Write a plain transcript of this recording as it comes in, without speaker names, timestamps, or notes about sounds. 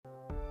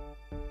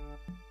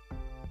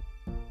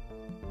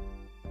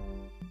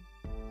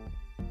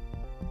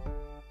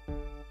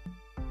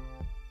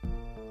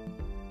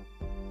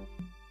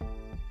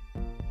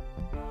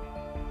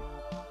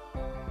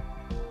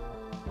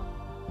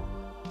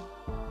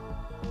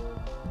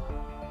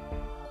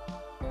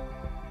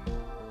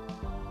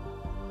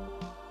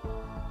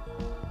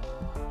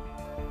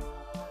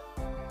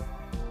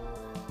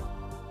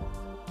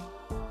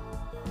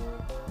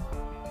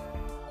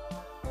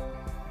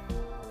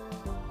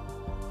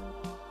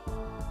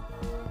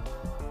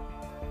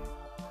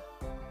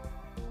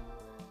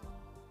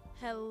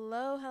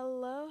Hello,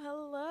 hello,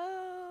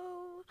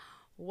 hello.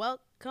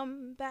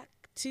 Welcome back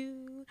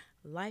to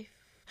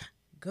Life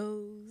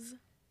Goes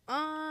On.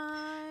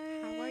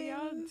 How are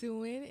y'all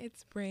doing?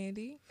 It's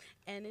Brandy.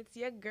 And it's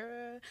your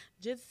girl,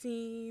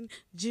 Justine,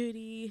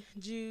 Judy,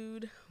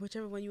 Jude,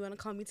 whichever one you want to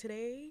call me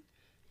today.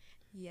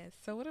 Yes.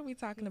 So what are we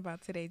talking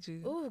about today,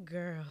 Jude? Oh,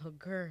 girl.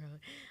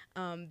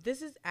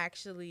 This is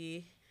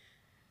actually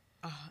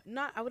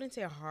not, I wouldn't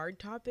say a hard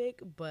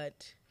topic,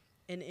 but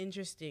an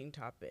interesting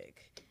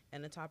topic.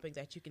 And a topic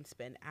that you can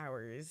spend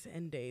hours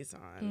and days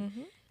on.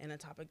 And a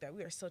topic that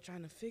we are still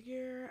trying to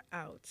figure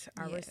out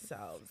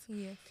ourselves.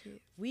 Yes.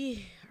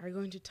 We are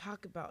going to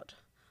talk about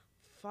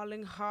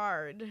falling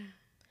hard.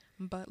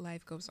 But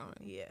life goes on.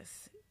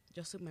 Yes.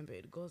 Just remember,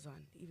 it goes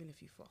on, even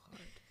if you fall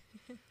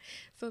hard.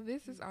 So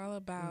this is all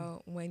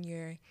about when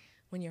you're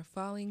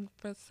falling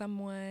for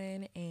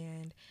someone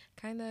and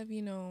kind of,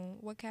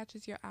 what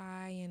catches your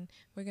eye, and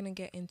we're going to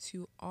get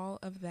into all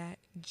of that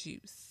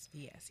juice.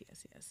 Yes.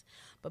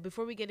 But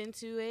before we get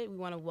into it, we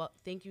want to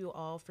thank you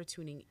all for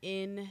tuning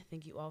in.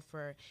 Thank you all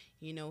for,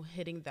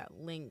 hitting that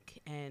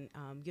link and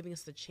giving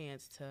us the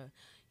chance to,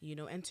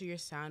 enter your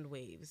sound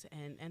waves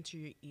and enter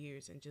your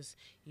ears and just,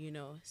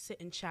 sit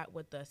and chat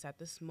with us at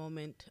this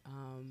moment.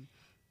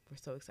 We're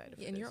so excited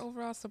for and this. your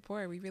overall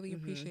support. We really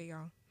appreciate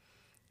y'all.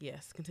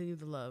 Yes, continue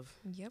the love.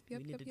 Yep. We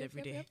need it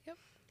every day. Yep.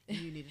 And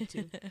you need it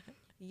too.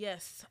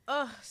 Yes.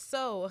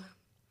 So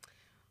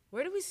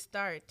where do we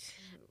start?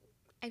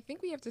 I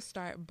think we have to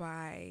start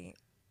by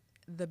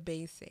the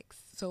basics.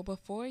 So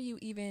before you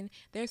even,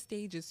 there's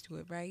stages to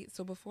it, right?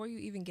 So before you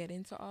even get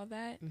into all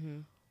that,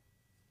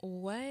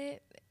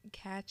 what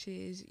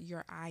catches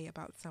your eye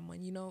about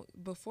someone?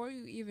 Before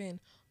you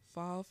even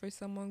fall for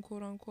someone,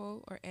 quote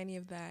unquote, or any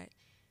of that,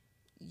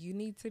 you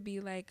need to be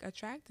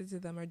attracted to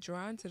them or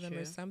drawn to them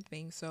or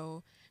something.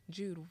 So,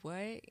 Jude,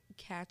 what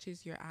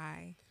catches your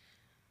eye?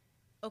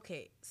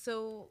 Okay,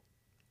 so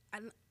I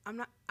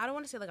don't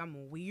want to say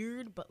I'm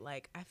weird, but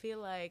I feel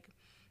like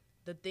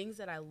the things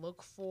that I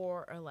look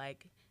for are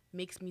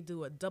makes me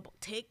do a double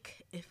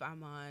take if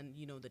I'm on,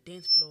 the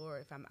dance floor,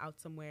 if I'm out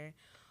somewhere.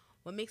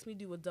 What makes me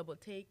do a double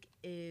take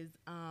is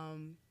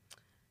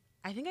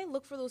I think I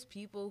look for those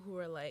people who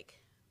are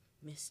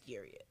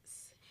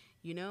mysterious.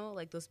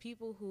 Those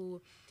people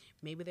who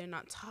maybe they're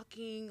not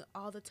talking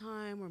all the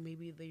time, or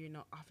maybe they're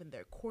off in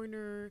their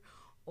corner,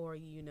 or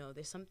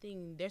there's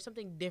something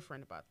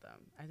different about them.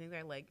 I think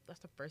that's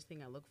the first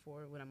thing I look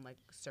for when I'm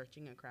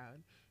searching a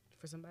crowd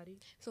for somebody.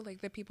 So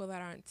the people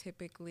that aren't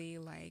typically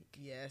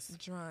yes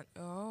drawn.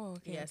 Oh,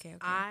 okay. Yes. Okay.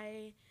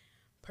 I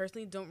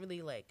personally don't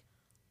really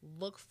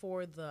look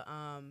for the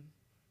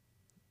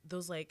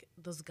those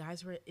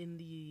guys who are in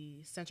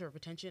the center of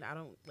attention. I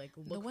don't look for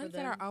them. The ones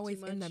that are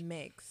always in the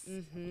mix.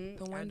 The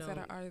ones that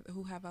are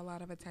who have a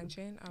lot of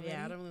attention already.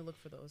 Yeah, I don't really look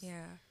for those.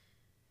 Yeah.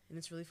 And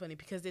it's really funny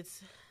because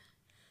it's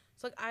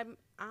I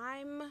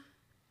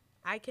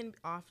can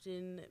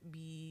often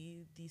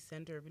be the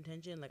center of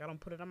attention. I don't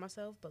put it on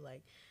myself, but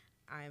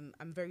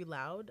I'm very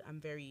loud,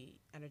 I'm very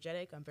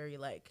energetic, I'm very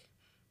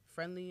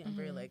friendly, I'm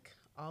very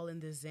all in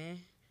the zen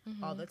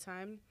all the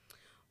time.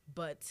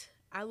 But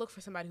I look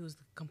for somebody who's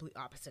the complete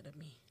opposite of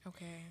me.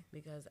 Okay.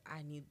 Because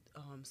I need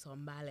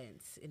some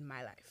balance in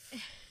my life.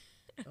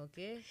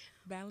 Okay?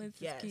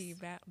 Balance is key.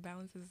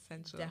 Balance is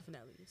essential.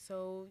 Definitely.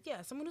 So,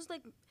 yeah, someone who's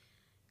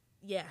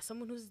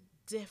someone who's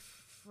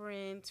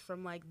different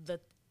from the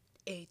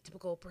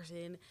atypical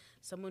person,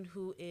 someone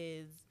who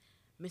is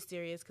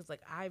mysterious, because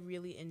I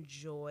really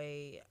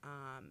enjoy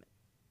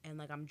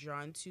and I'm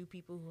drawn to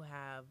people who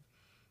have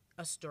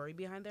a story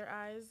behind their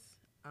eyes,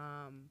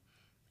 and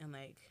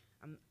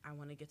I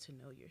want to get to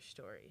know your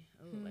story.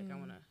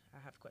 I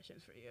have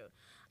questions for you.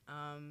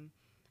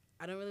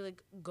 I don't really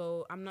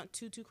I'm not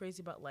too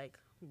crazy about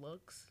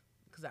looks,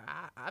 because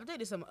I've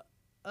dated some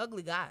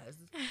ugly guys.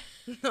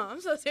 No, I'm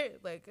so serious.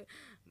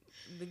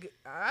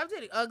 I've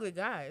dated ugly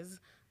guys.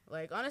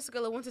 On a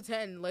scale of 1 to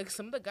 10,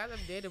 some of the guys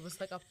I've dated was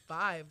a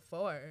 5,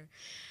 4.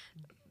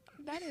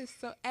 That is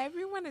so.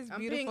 Everyone is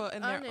beautiful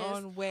in their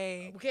own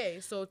way. Okay,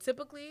 so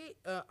typically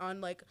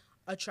on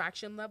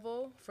attraction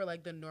level for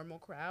the normal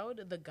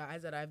crowd, the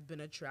guys that I've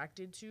been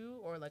attracted to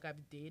or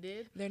I've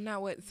dated, they're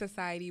not what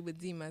society would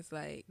deem as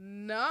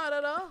Not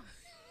at all.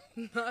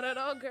 Not at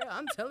all, girl.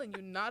 I'm telling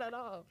you, not at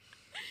all.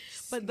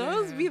 But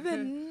those be the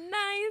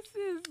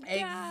nicest guys.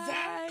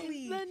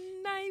 Exactly. The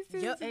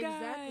nicest guys.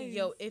 Exactly.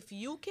 Yo, if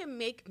you can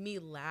make me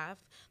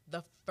laugh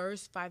the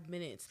first 5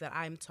 minutes that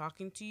I'm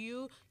talking to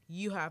you,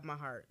 you have my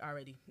heart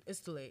already. It's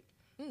too late.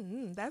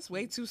 That's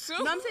way too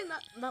soon. No, I'm saying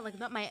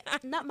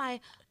not my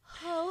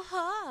whole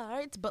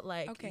heart, but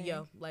okay.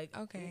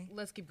 Okay.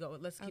 Let's keep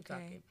going. Let's keep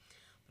talking.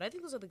 But I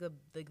think those are the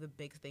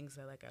big things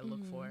that I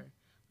look for,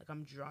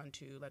 I'm drawn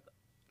to,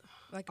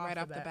 right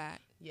off the bat.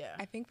 Yeah.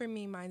 I think for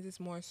me, mine is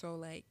more so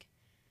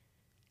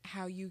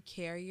how you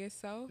carry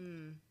yourself.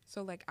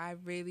 So I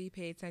really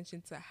pay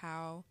attention to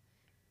how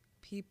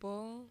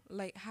people,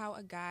 how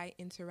a guy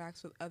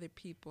interacts with other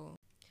people.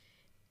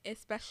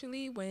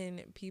 especially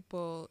when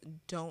people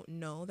don't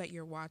know that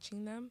you're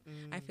watching them.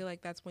 I feel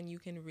like that's when you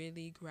can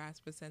really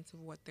grasp a sense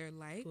of what they're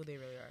like. Who they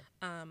really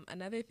are.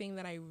 Another thing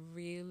that I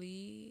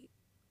really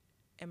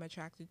am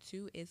attracted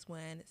to is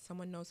when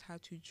someone knows how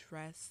to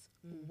dress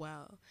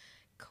well.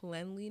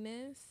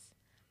 Cleanliness,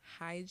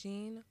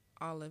 hygiene,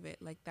 all of it.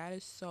 Like, that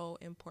is so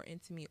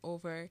important to me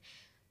over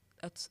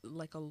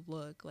like a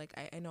look. Like,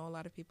 I know a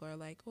lot of people are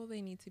like, oh,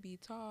 they need to be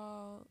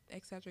tall,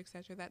 etc.,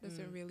 etc. That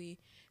doesn't really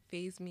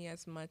faze me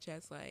as much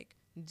as, like,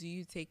 do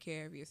you take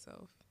care of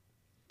yourself?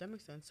 That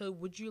makes sense. So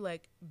would you,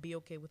 like, be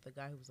okay with a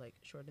guy who's, like,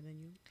 shorter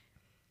than you?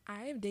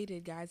 I have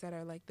dated guys that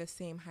are, like, the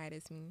same height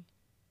as me.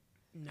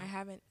 No. I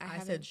haven't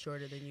said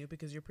shorter than you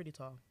because you're pretty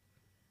tall.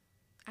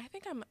 I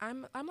think I'm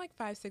like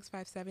 5'6",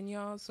 5'7",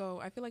 y'all.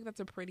 So I feel like that's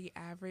a pretty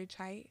average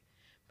height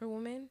for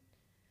women.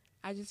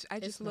 I just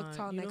look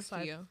tall next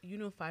to you. You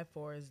know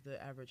 5'4" is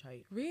the average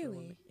height.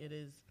 Really? It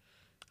is.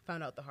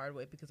 Found out the hard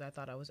way because I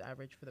thought I was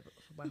average for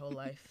my whole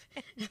life.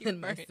 And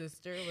my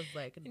sister was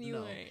like,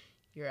 no,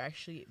 you're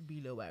actually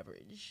below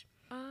average.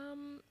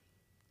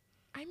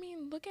 I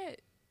mean, look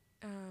at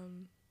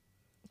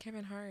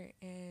Kevin Hart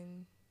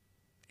and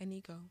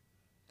Nico.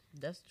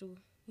 That's true.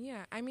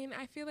 Yeah, I mean,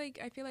 I feel like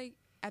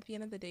at the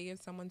end of the day,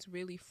 if someone's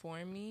really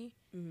for me,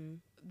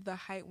 the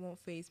height won't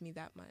faze me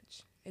that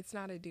much. It's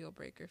not a deal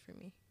breaker for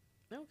me.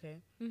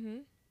 Okay.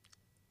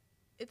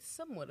 It's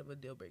somewhat of a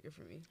deal breaker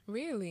for me.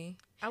 Really?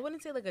 I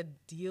wouldn't say like a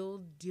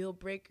deal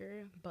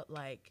breaker, but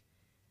like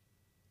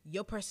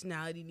your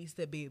personality needs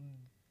to be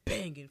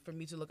banging for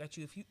me to look at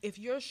you. If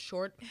you're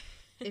short,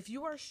 if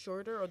you are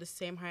shorter or the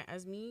same height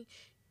as me,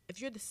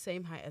 if you're the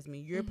same height as me,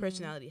 your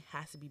personality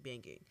has to be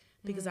banging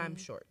because I'm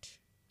short.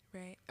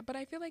 Right. But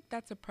I feel like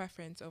that's a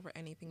preference over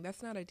anything.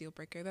 That's not a deal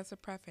breaker. That's a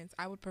preference.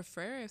 I would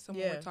prefer if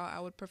someone were tall. I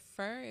would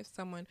prefer if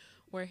someone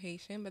were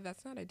Haitian, but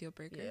that's not a deal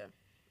breaker. Yeah.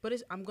 But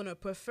I'm going to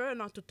prefer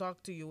not to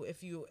talk to you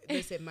if you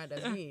the same height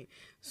as me.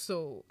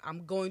 So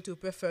I'm going to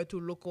prefer to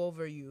look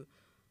over you,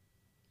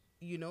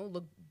 you know,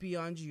 look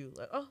beyond you.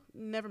 Like, oh,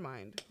 never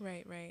mind.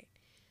 Right, right.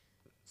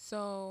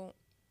 So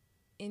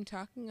in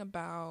talking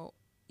about,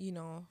 you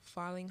know,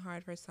 falling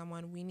hard for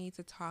someone, we need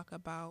to talk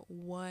about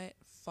what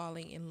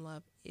falling in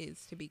love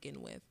is to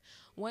begin with.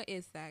 What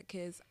is that?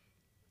 Because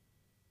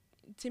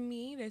to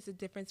me, there's a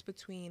difference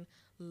between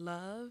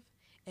love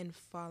and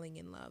falling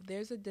in love.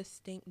 There's a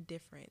distinct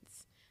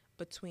difference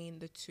between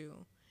the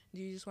two.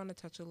 Do you just want to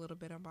touch a little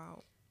bit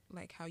about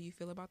like how you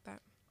feel about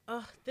that?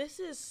 This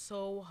is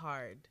so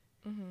hard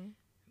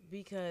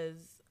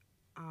because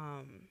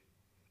I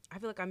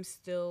feel like I'm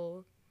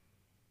still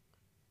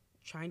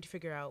trying to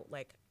figure out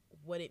like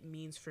what it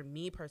means for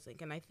me personally.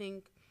 And I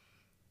think,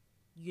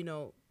 you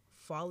know,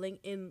 falling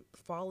in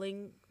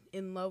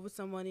love with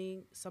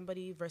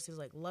somebody versus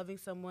like loving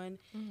someone,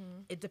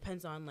 it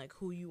depends on like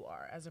who you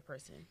are as a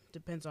person.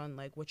 Depends on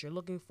like what you're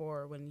looking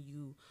for when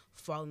you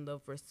fall in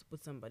love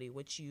with somebody,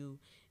 what you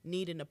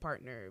need in a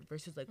partner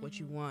versus like what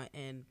you want.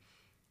 And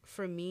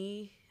for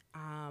me,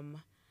 I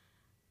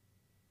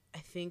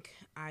think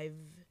I've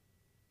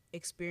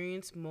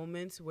experienced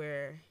moments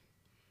where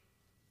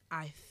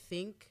I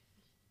think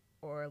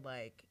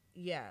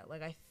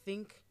I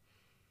think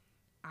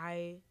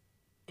I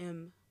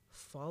am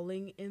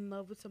falling in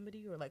love with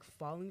somebody or like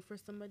falling for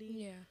somebody.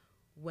 Yeah.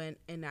 When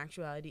in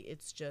actuality,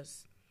 it's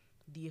just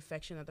the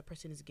affection that the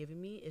person is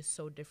giving me is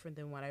so different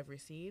than what I've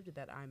received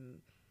that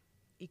I'm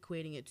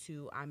equating it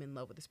to I'm in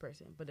love with this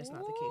person, but it's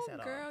not the case at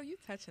all. Girl, you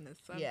touching a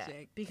subject.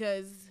 Yeah,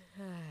 because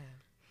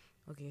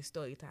okay,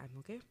 story time.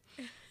 Okay.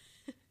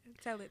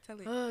 Tell it.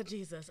 Oh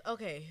Jesus.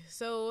 Okay,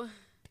 so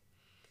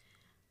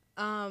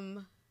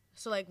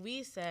like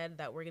we said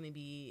that we're gonna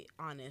be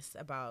honest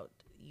about,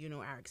 you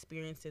know, our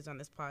experiences on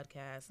this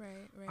podcast,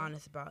 right.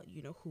 Honest about,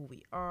 you know, who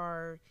we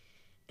are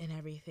and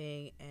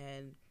everything,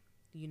 and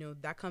you know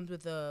that comes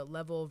with a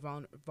level of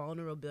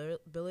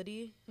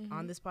vulnerability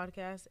on this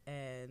podcast.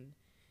 And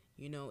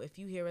you know, if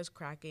you hear us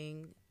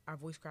our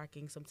voice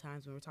cracking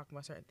sometimes when we're talking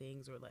about certain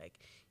things, or like,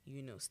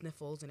 you know,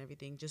 sniffles and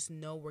everything, just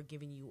know we're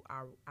giving you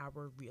our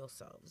real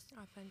selves,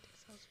 authentic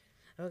selves.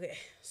 Okay,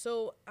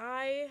 so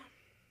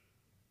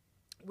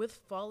with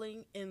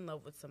falling in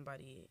love with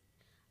somebody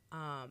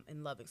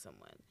and loving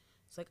someone,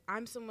 it's like I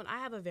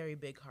have a very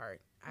big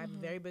heart. I have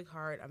a very big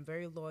heart. I'm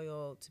very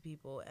loyal to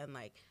people, and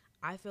like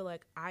I feel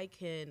like I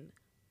can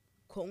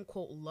quote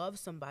unquote love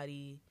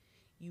somebody,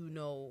 you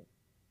know,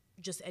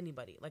 just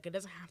anybody. Like it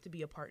doesn't have to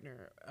be a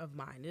partner of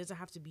mine. It doesn't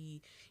have to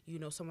be, you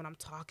know, someone I'm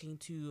talking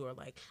to or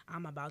like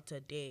I'm about to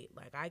date.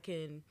 Like I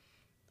can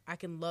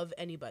love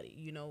anybody,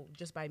 you know,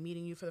 just by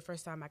meeting you for the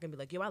first time. I can be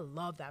like, yo, I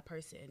love that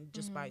person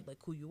just by like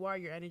who you are,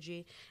 your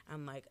energy.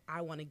 And like,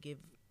 I want to give,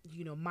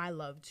 you know, my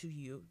love to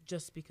you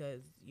just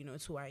because, you know,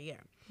 it's who I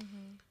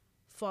am.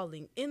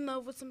 Falling in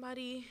love with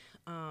somebody,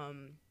 I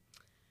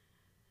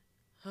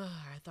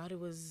thought it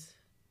was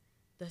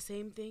the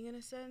same thing in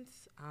a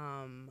sense.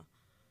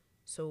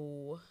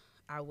 So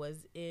I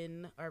was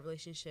in a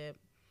relationship,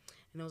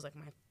 and it was like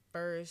my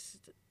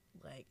first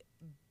like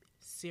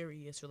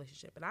serious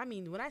relationship. And I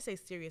mean, when I say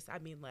serious, I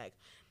mean like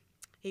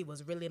He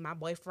was really my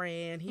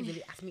boyfriend. He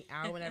really asked me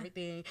out and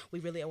everything. We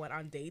really went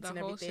on dates and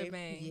everything.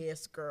 Shebang.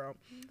 Yes, girl.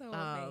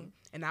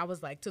 And I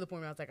was like, to the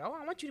point where I was like, oh,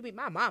 I want you to be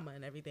my mama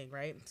and everything,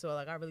 right? So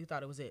like, I really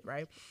thought it was it,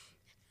 right?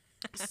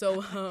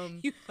 So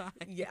You thought.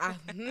 yeah,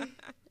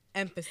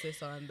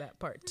 emphasis on that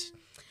part.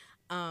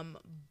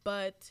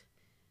 But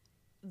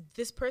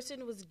this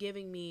person was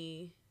giving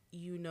me,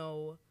 you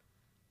know,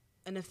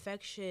 an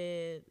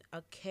affection,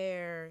 a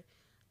care,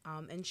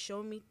 and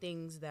showing me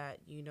things that,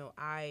 you know,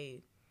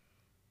 I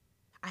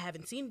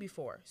haven't seen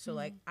before. So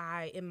like,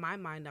 in my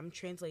mind, I'm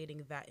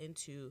translating that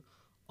into,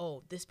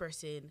 oh, this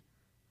person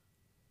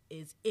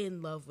is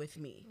in love with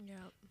me. Yeah.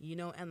 You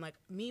know, and like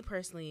me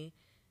personally,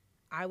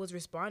 I was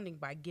responding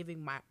by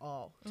giving my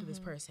all to this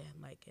person,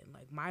 like, and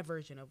like my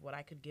version of what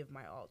I could give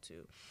my all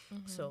to.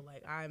 So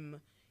like,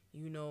 I'm,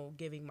 you know,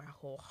 giving my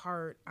whole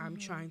heart. I'm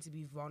trying to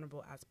be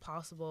vulnerable as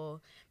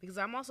possible, because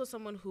I'm also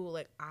someone who,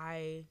 like,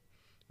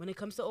 when it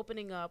comes to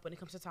opening up, when it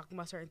comes to talking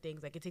about certain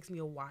things, like, it takes me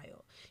a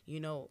while, you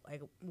know,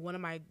 like one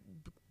of my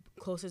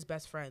closest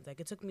best friends, like,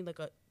 it took me like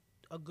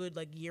a good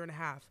like year and a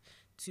half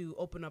to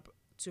open up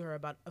to her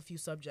about a few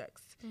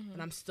subjects,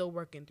 and I'm still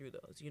working through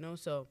those, you know.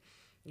 So,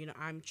 you know,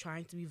 I'm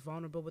trying to be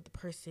vulnerable with the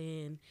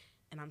person,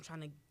 and I'm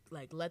trying to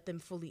like let them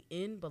fully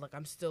in, but like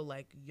I'm still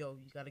like, yo,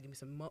 you gotta give me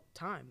some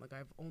time. Like,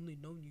 I've only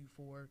known you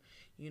for,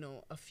 you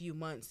know, a few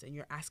months, and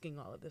you're asking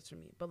all of this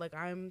from me. But like,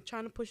 I'm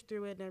trying to push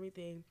through it and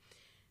everything.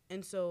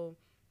 And so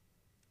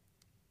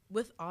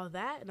with all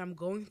that, and I'm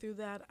going through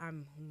that,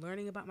 I'm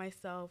learning about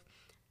myself,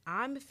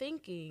 I'm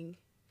thinking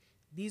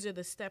these are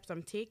the steps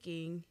I'm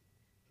taking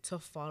to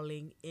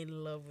falling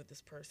in love with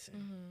this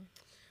person.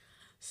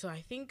 So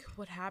I think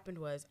what happened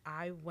was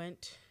I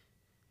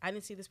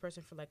didn't see this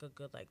person for like a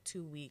good like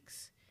 2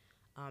 weeks,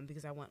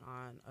 because I went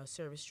on a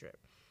service trip.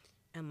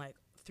 And like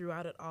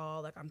throughout it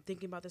all, like I'm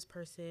thinking about this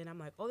person. I'm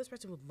like, oh, this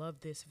person would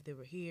love this if they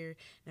were here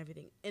and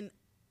everything. And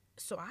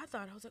so I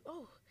was like,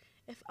 oh,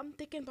 if I'm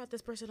thinking about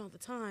this person all the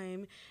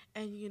time,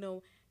 and you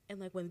know, and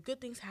like when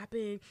good things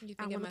happen,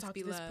 I want to talk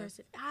to this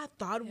person. I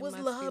thought it was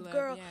love,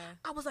 girl. Yeah.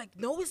 I was like,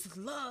 no, it's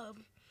love.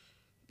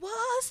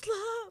 What's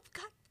love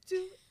got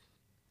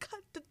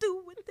to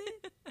do with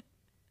it?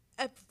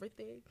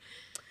 Everything.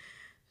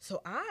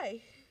 So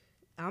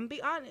I'm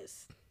be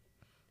honest.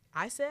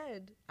 I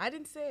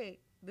didn't say,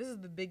 this is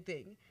the big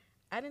thing.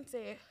 I didn't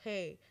say,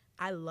 hey,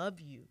 I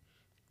love you.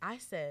 I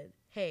said,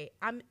 hey,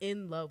 I'm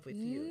in love with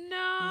you.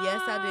 No.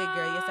 Yes, I did,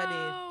 girl. Yes, I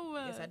did.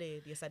 Yes, I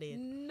did. Yes, I did.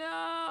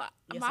 No.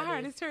 Yes, my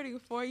heart is turning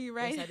for you,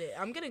 right? Yes, I did.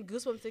 I'm getting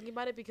goosebumps thinking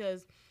about it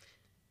because,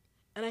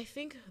 and I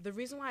think the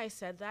reason why I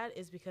said that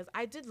is because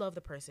I did love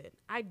the person.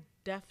 I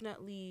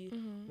definitely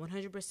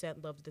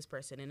 100% loved this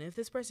person. And if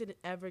this person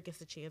ever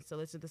gets a chance to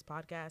listen to this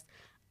podcast,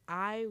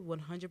 I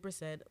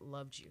 100%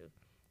 loved you.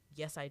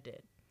 Yes, I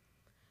did.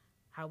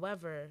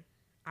 However,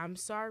 I'm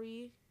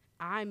sorry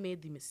I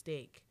made the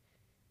mistake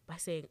by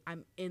saying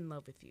I'm in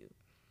love with you.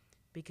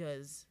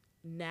 Because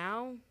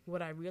now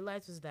what I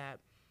realized was that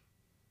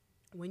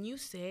when you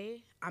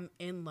say I'm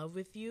in love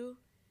with you,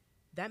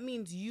 that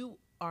means you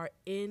are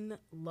in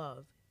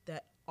love.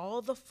 That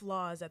all the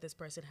flaws that this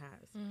person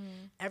has,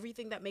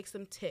 everything that makes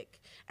them tick,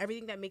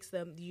 everything that makes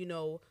them, you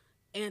know,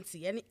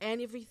 antsy, and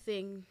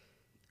everything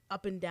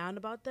up and down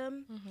about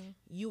them,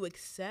 you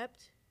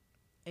accept,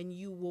 and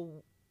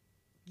you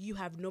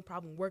have no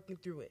problem working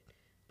through it,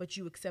 but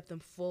you accept them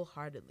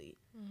full-heartedly.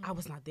 I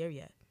was not there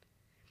yet.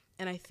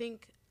 And I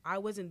think I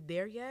wasn't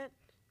there yet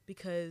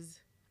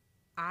because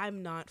at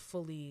that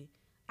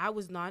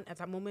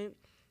moment,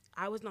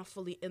 I was not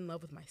fully in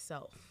love with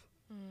myself.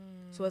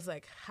 So it's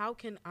like, how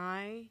can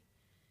I?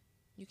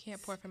 You can't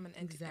pour from an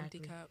empty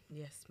cup.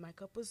 Yes, my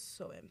cup was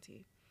so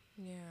empty.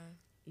 Yeah.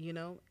 You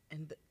know,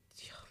 and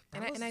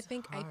I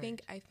think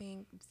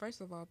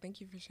first of all,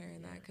 thank you for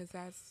sharing that, because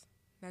that's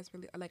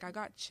really, like, I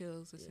got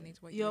chills listening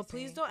to what you were saying.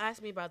 Please don't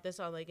ask me about this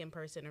on like in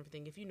person or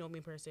everything. If you know me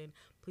in person,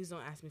 please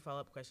don't ask me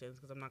follow-up questions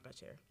because I'm not gonna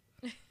share.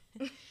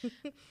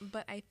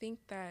 But I think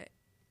that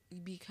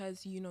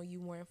because, you know,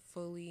 you weren't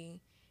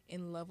fully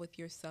in love with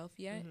yourself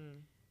yet,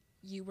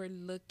 you were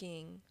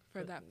looking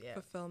for that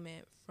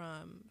fulfillment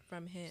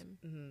from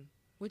him,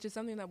 which is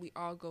something that we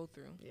all go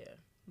through. Yeah.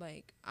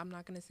 Like, I'm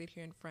not going to sit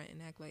here in front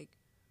and act like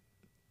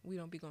we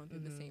don't be going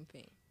through the same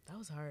thing. That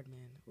was hard,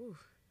 man. Oof.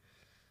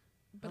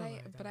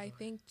 But I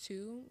think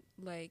too,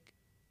 like,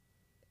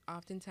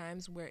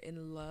 oftentimes we're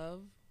in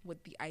love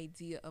with the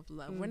idea of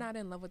love. We're not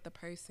in love with the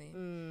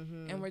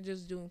person, and we're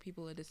just doing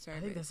people a disservice.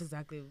 I think that's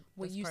exactly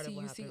what you see.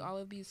 You see all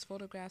of these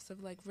photographs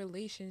of like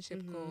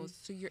relationship goals.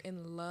 So you're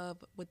in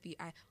love with the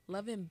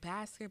love in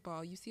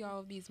basketball. You see all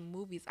of these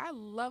movies. I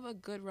love a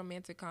good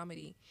romantic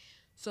comedy.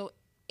 So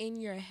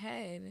in your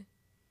head,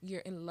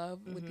 you're in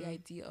love with the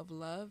idea of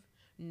love,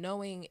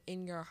 knowing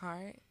in your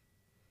heart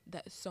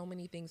that so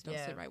many things don't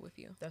sit right with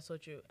you. That's so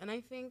true. And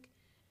I think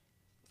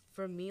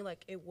for me,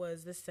 like, it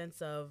was this sense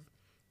of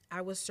I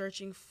was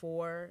searching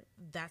for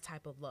that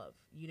type of love.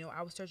 You know,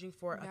 I was searching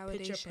for a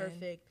picture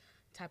perfect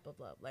type of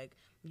love. Like,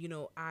 you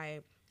know,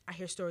 I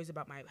hear stories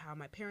about how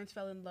my parents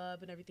fell in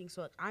love and everything.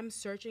 So like, I'm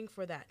searching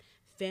for that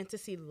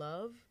fantasy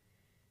love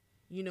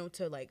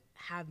to like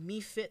have me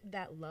fit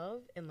that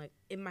love. And like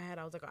in my head,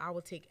 I was like, I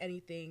will take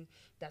anything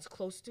that's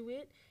close to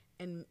it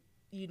and,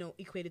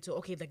 equate it to,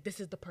 okay, like this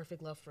is the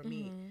perfect love for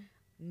me.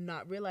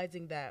 Not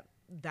realizing that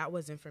that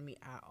wasn't for me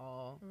at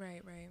all.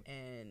 Right.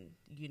 And,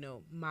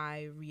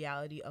 my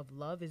reality of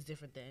love is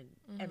different than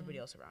everybody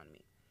else around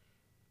me.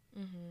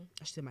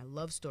 I should say my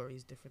love story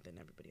is different than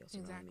everybody else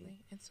around me.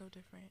 Exactly. It's so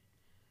different.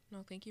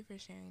 No, thank you for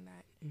sharing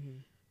that.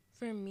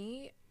 For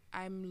me,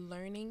 I'm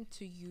learning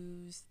to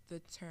use the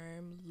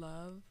term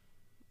love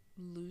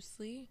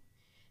loosely,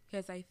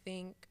 because I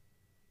think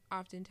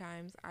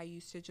oftentimes I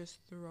used to just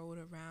throw it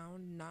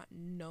around, not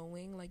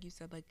knowing, like you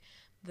said, like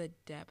the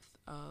depth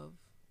of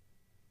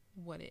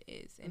what it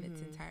is in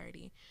its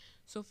entirety.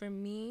 So for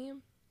me,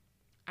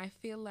 I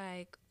feel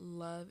like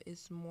love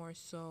is more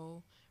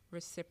so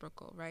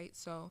reciprocal, right?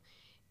 So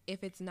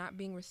if it's not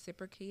being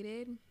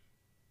reciprocated,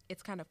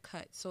 it's kind of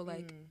cut. So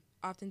like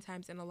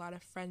oftentimes in a lot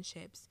of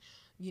friendships,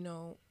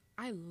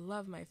 I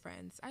love my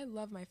friends. I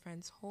love my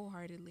friends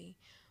wholeheartedly.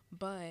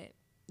 But,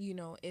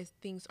 if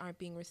things aren't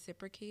being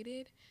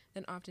reciprocated,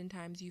 then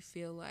oftentimes you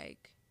feel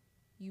like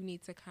you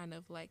need to kind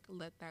of like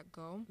let that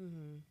go.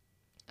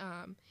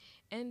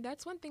 And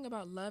that's one thing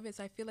about love, is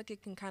I feel like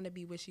it can kind of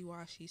be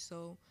wishy-washy.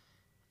 So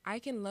I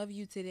can love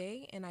you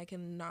today and I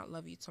can not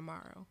love you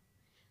tomorrow.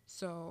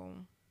 So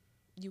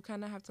you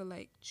kind of have to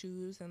like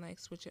choose and like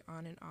switch it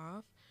on and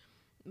off.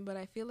 But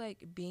I feel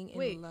like being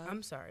in love.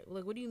 I'm sorry.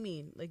 Like, what do you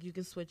mean? Like you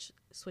can switch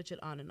it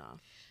on and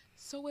off?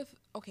 So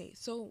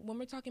so when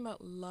we're talking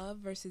about love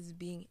versus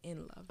being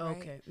in love, right?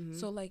 Okay.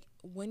 So like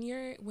when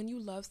you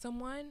love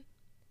someone,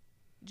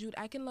 Jude,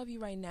 I can love you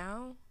right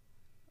now,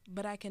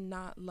 but I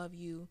cannot love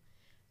you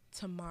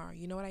tomorrow.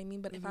 You know what I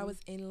mean? But if I was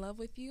in love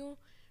with you,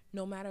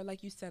 no matter,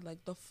 like you said,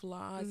 like the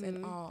flaws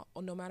and all,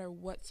 or no matter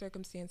what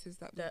circumstances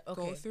that we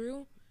go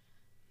through,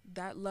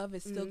 that love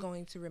is still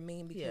going to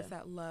remain, because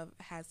that love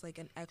has like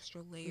an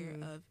extra layer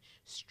of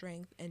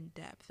strength and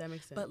depth. That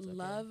makes sense.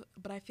 But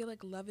but I feel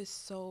like love is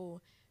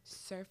so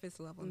surface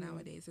level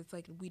nowadays. It's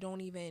like we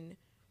don't even,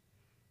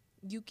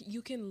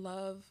 you can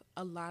love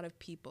a lot of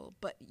people,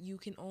 but you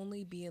can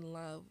only be in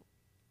love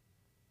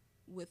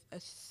with a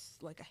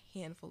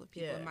handful of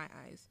people in my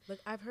eyes. Like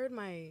I've heard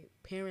my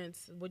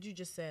parents, what you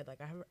just said, like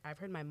I've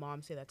heard my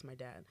mom say that to my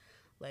dad.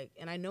 Like,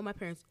 and I know my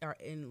parents are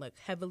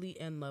heavily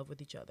in love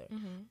with each other,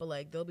 but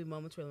like there'll be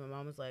moments where my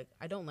mom is like,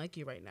 I don't like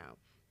you right now,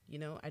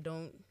 I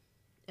don't,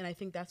 and I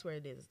think that's where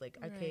it is. Like,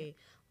 okay,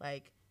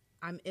 like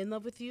I'm in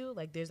love with you,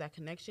 like there's that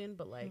connection,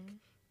 but like,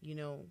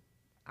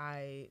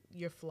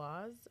 your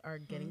flaws are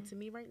getting to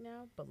me right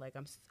now, but like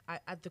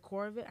at the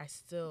core of it,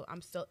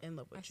 I'm still in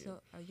love with you.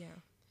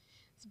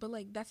 But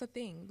like that's a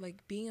thing.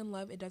 Like being in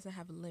love, it doesn't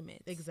have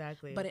limits.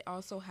 Exactly. But it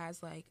also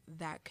has like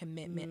that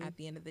commitment at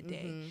the end of the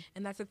day.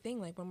 And that's the thing.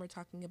 Like when we're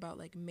talking about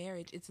like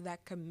marriage, it's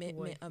that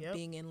commitment of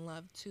being in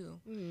love too.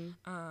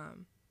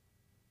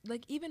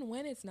 Like even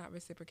when it's not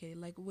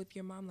reciprocated, like with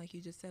your mom, like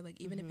you just said,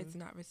 like even if it's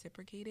not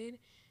reciprocated,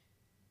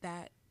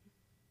 that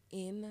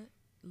in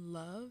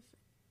love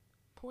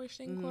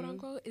portion, quote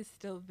unquote, is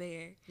still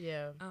there.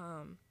 Yeah.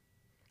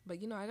 But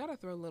I gotta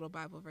throw a little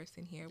Bible verse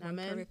in here. 1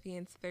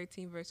 Corinthians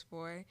 13 verse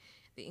 4.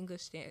 The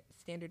English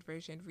Standard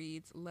Version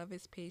reads, "Love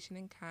is patient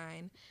and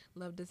kind.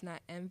 Love does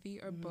not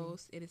envy or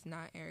boast. It is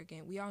not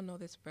arrogant." We all know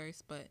this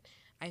verse, but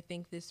I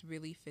think this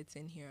really fits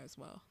in here as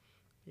well.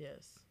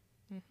 Yes.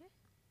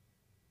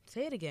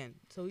 Say it again,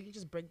 so we can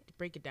just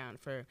break it down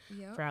for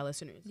our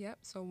listeners. Yep.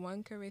 So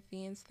 1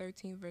 Corinthians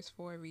 13 verse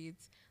 4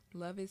 reads,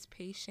 "Love is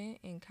patient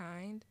and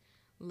kind.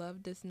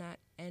 Love does not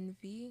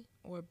envy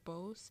or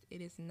boast.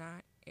 It is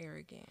not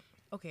arrogant."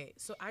 Okay,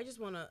 so I just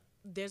want to,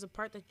 there's a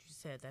part that you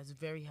said that's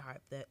very hard,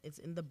 that it's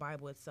in the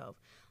Bible itself.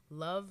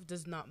 Love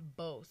does not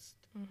boast.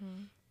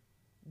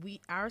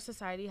 Our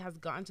society has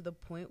gotten to the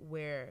point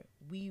where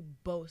we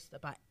boast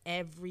about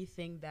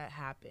everything that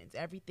happens,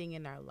 everything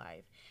in our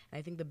life. And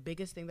I think the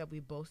biggest thing that we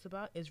boast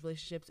about is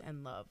relationships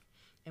and love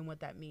and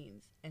what that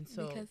means. And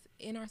so because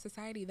in our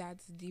society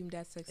that's deemed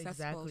as successful.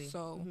 Exactly.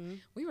 So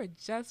we were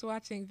just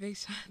watching Big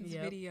Sean's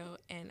video,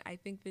 and I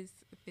think this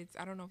fits.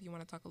 I don't know if you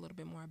want to talk a little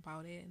bit more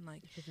about it and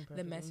like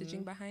the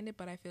messaging behind it,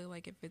 but I feel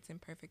like it fits in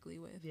perfectly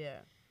with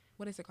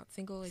what is it called?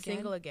 Single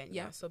Again?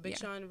 Yeah. So Big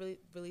Sean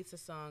released a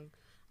song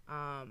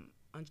on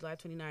July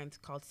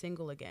 29th called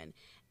Single Again,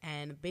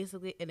 and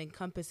basically it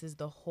encompasses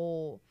the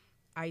whole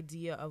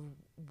idea of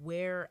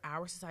where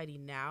our society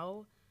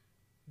now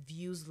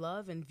views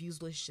love and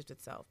views relationships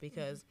itself,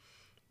 because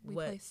we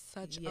place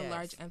such a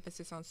large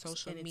emphasis on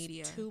social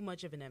media. It's too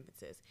much of an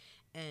emphasis.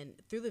 And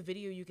through the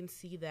video you can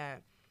see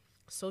that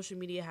social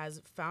media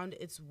has found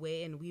its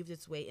way and weaved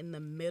its way in the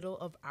middle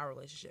of our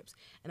relationships.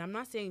 And I'm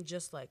not saying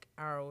just like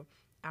our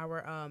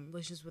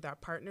relationships with our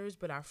partners,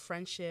 but our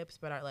friendships,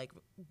 but our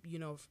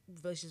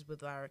relationships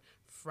with our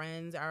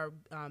friends, our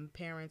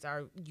parents,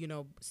 our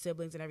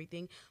siblings and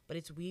everything. But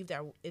it's weaved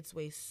its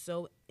way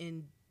so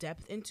in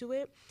depth into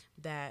it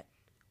that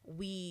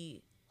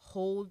we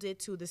hold it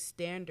to the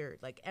standard.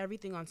 Like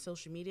everything on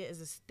social media is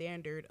a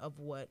standard of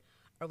what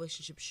a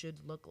relationship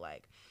should look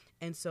like.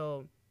 And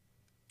so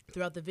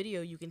throughout the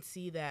video, you can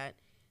see that,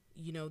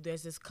 you know,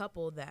 there's this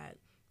couple that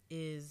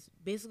is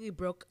basically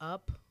broke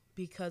up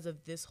because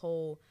of this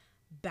whole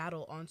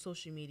battle on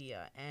social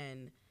media,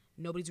 and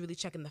nobody's really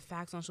checking the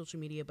facts on social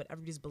media, but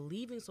everybody's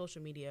believing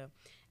social media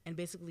and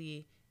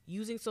basically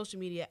using social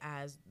media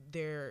as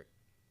their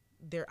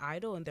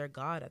idol and their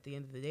god. At the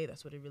end of the day,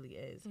 that's what it really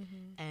is.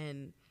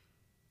 And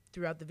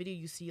throughout the video,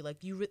 you see, like,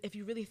 if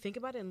you really think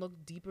about it and look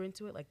deeper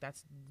into it, like,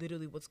 that's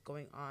literally what's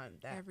going on.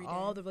 That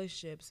all the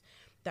relationships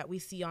that we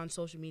see on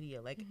social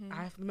media, like,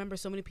 I remember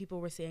so many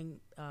people were saying,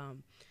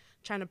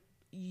 trying to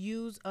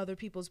use other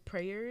people's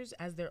prayers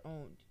as their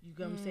own. You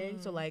get what I'm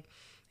saying? So, like,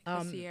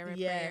 the Sierra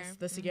prayer.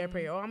 The Sierra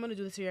prayer. Oh, I'm gonna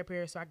do the Sierra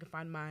prayer so I can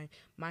find my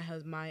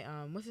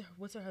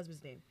what's her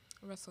husband's name?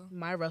 Russell.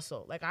 My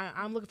Russell. Like,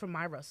 I'm looking for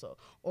my Russell,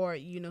 or,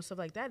 you know, stuff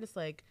like that. It's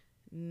like,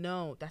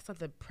 no, that's not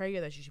the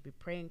prayer that you should be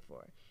praying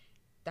for.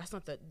 That's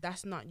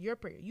not your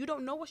prayer. You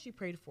don't know what she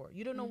prayed for.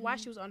 You don't know why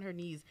she was on her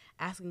knees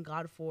asking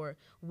God for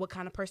what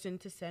kind of person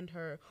to send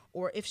her,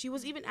 or if she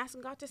was even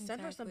asking God to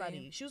send her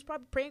somebody. She was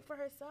probably praying for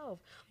herself.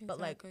 But,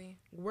 like,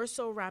 we're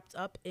so wrapped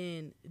up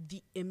in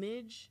the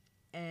image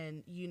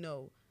and, you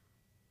know,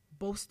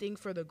 boasting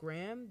for the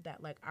gram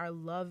that, like, our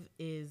love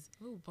is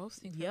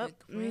boasting for the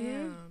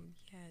gram.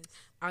 Yes,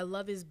 our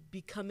love is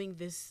becoming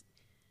this,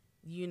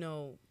 you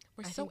know,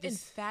 we're so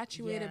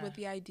infatuated with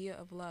the idea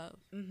of love,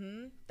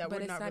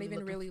 but it's not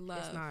even really love.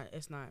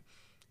 It's not,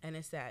 and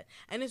it's sad,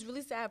 and it's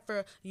really sad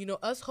for, you know,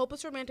 us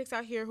hopeless romantics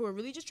out here who are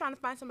really just trying to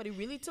find somebody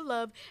really to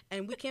love,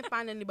 and we can't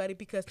find anybody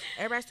because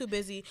everybody's too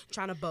busy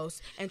trying to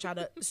boast and try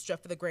to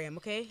strut for the gram.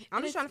 Okay,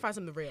 I'm just trying to find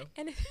something real.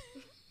 And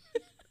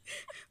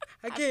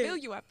I feel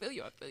you.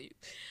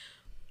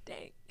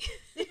 Dang.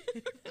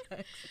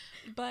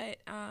 But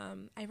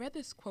I read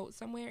this quote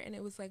somewhere, and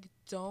it was like,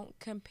 don't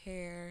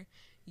compare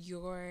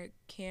your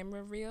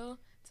camera reel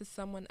to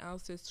someone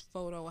else's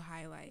photo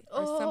highlight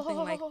or something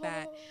like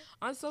that.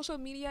 On social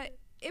media,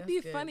 it'd be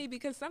funny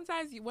because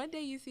sometimes one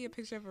day you see a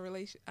picture of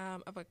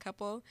of a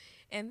couple,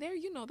 and they're,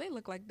 you know, they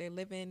look like they're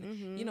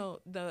living, you know,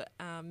 the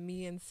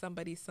me and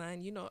somebody's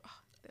son, you know,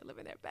 they're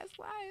living their best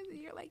lives, and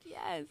you're like,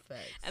 yes.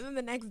 Thanks. And then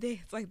the next day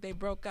it's like they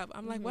broke up.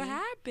 I'm like, what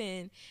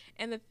happened?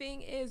 And the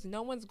thing is,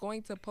 no one's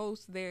going to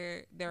post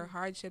their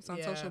hardships on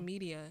social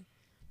media.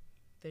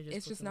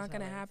 It's just not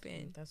going to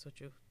happen. That's what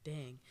you,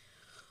 dang.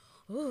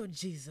 Oh,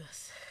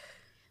 Jesus.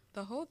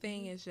 The whole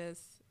thing is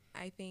just,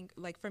 I think,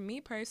 like, for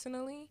me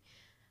personally,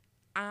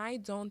 I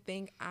don't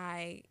think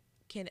I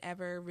can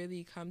ever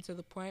really come to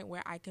the point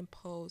where I can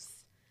post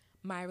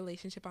my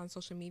relationship on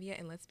social media.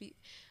 And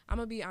I'm going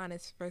to be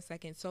honest for a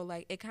second. So,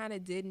 like, it kind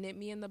of did nip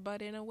me in the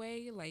butt in a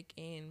way, like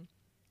in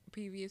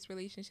previous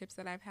relationships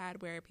that I've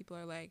had where people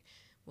are like,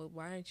 well,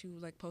 why aren't you,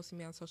 like, posting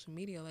me on social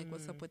media? Like,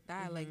 what's up with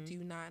that? Like, do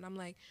you not? And I'm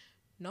like,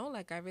 no,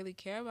 like, I really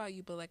care about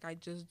you, but, like, I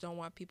just don't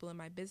want people in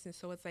my business.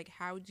 So it's like,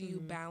 how do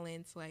you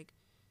balance, like,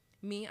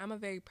 me, I'm a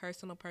very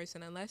personal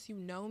person. Unless you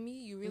know me,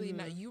 you really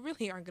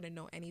aren't going to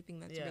know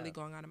anything that's really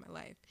going on in my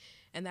life.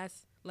 And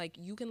that's, like,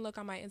 you can look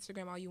on my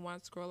Instagram all you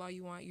want, scroll all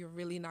you want, you're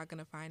really not going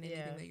to find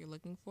anything that you're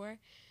looking for.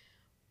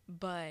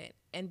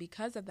 And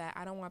because of that,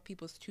 I don't want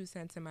people's 2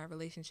 cents in my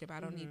relationship. I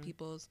don't need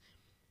people's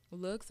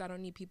looks. I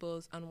don't need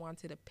people's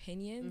unwanted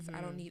opinions. I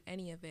don't need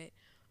any of it.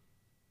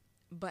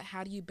 But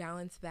how do you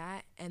balance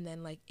that and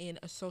then, like, in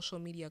a social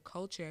media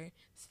culture,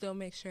 still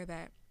make sure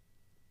that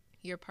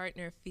your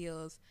partner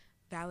feels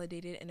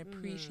validated and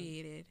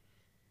appreciated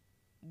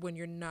when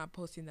you're not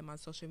posting them on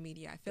social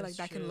media? I feel like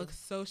that can look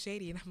so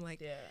shady, and I'm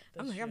like,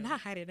 I'm not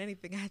hiding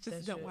anything. I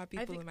just don't want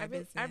people in my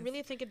business. I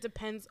really think it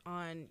depends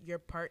on your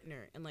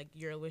partner and, like,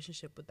 your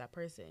relationship with that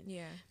person.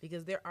 Yeah.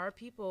 Because there are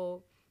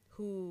people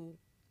who,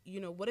 you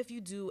know, what if you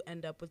do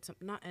end up with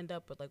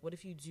what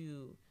if you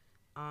do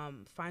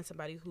find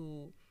somebody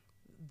who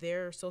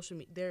their social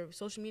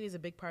media is a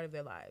big part of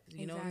their lives,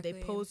 you know, and they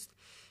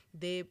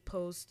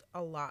post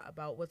a lot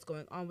about what's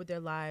going on with their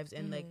lives,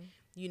 and like,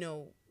 you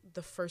know,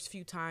 the first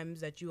few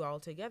times that you all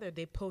together,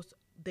 they post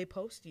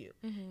you,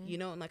 you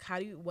know, and like,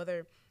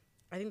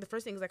 I think the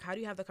first thing is, like, how do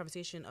you have the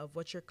conversation of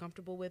what you're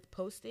comfortable with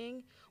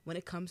posting when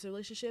it comes to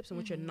relationships and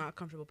what you're not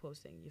comfortable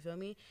posting, you feel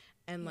me?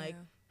 And like,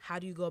 how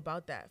do you go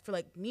about that? For,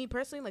 like, me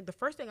personally, like, the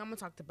first thing I'm gonna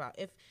talk about,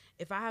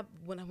 if I have,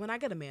 when I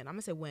get a man, I'm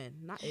gonna say when,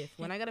 not if,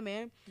 when I get a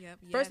man,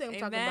 first thing I'm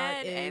talking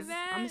about is,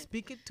 I'm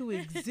speaking to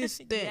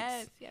existence.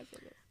 Yes.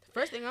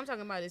 First thing I'm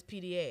talking about is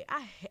PDA.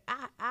 I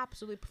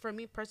absolutely, for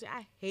me personally,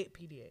 I hate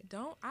PDA.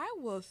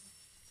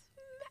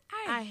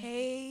 I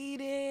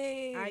hate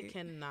it. I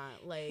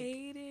cannot, like,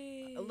 hate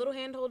it. A little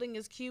hand holding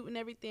is cute and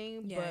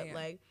everything, but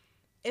like,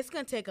 it's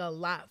gonna take a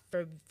lot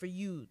for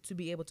you to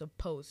be able to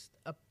post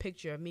a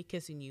picture of me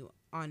kissing you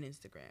on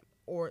Instagram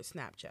or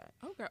Snapchat.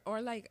 Okay,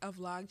 or like a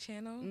vlog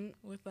channel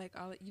with, like,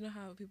 all, you know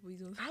how people be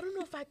doing. I don't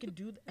know if I could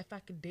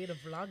date a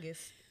vlogger.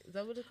 Is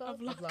that what it's called?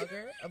 A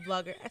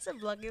vlogger. I said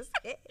vloggers.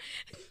 Like,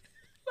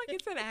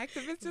 it's an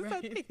activist or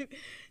something.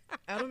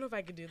 I don't know if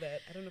I could do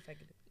that.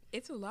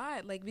 It's a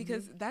lot, like,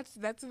 because that's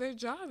their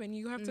job, and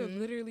you have to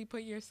literally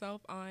put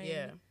yourself on.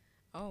 Yeah.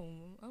 Oh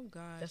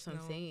gosh. That's what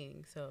I'm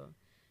saying. So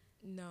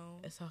No.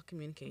 It's all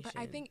communication.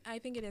 But I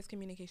think it is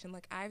communication.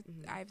 Like I've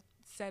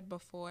said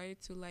before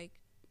to like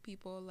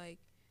people, like,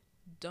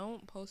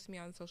 don't post me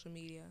on social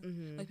media.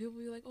 Like people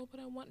be like, oh, but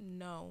I want,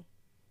 no,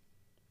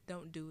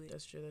 don't do it.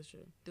 That's true.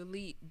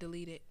 Delete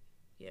it.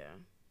 Yeah.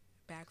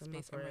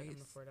 Backspace, I'm erase.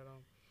 not for it at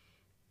all.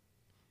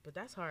 But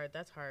that's hard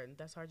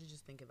to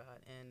just think about.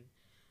 And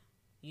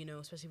you know,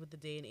 especially with the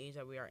day and age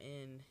that we are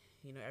in,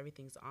 you know,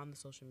 everything's on the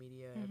social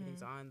media,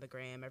 everything's on the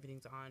gram,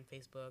 everything's on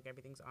Facebook,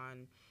 everything's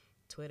on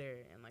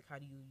Twitter, and like, how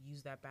do you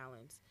use that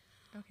balance?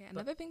 Okay,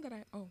 another thing that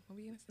what were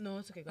you gonna say? No,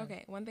 it's okay. Go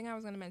ahead. One thing I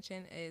was gonna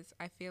mention is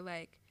I feel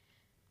like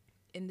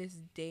in this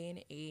day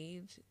and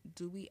age,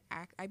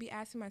 I be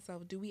asking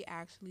myself, do we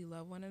actually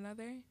love one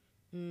another?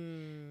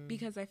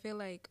 Because I feel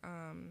like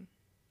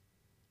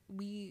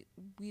we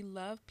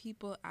love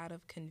people out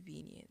of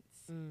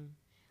convenience.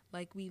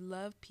 Like, we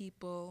love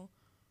people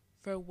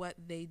for what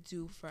they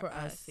do for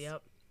us.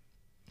 Yep.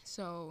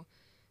 So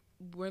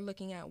we're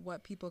looking at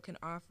what people can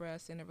offer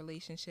us in a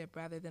relationship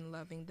rather than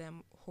loving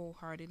them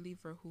wholeheartedly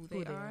for who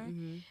they are.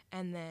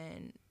 And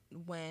then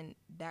when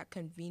that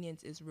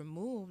convenience is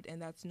removed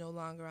and that's no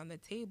longer on the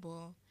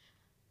table,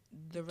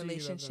 the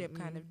relationship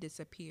kind of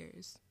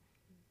disappears.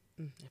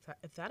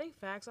 If that ain't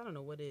facts, I don't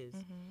know what is.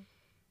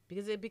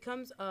 Because it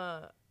becomes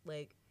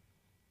like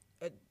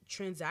a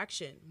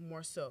transaction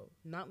more so,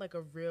 not like a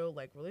real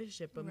like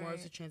relationship, but more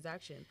as a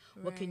transaction.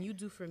 What can you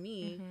do for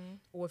me?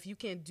 Or if you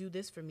can't do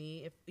this for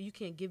me, if you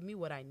can't give me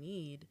what I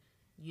need,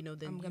 you know,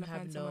 then you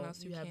have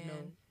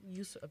no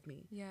use of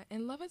me. Yeah,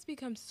 and love has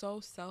become so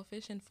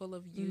selfish and full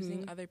of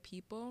using other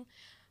people,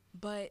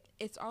 but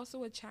it's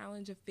also a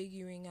challenge of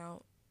figuring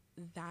out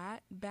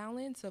that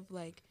balance of,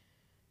 like,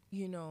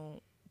 you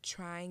know,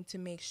 trying to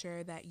make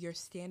sure that your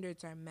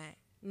standards are met.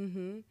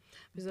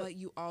 But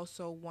you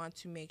also want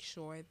to make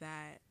sure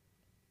that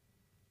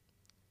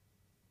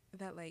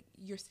like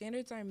your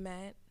standards are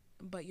met,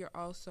 but you're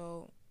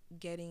also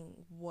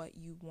getting what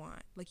you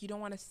want. Like, you don't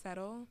want to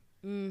settle,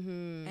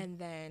 and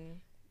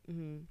then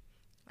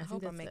I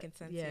hope I'm making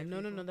sense. Yeah,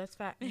 no, that's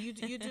fact.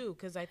 You do,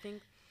 because I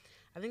think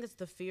it's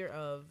the fear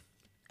of,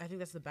 I think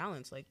that's the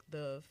balance, like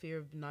the fear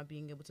of not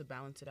being able to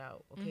balance it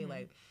out. Okay,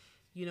 like,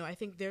 you know, I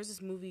think there's this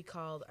movie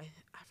called I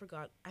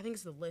forgot. I think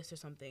it's The List or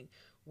something,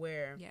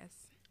 where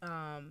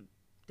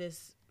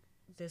this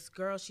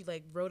girl, she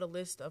like wrote a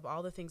list of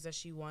all the things that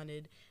she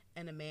wanted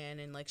in a man,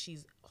 and like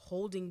she's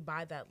holding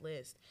by that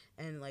list,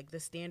 and like the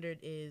standard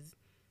is,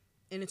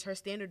 and it's her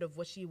standard of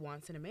what she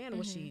wants in a man,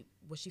 what she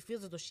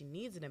feels as though she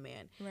needs in a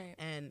man. Right.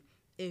 And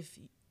if,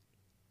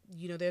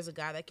 you know, there's a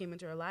guy that came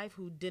into her life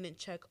who didn't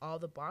check all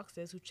the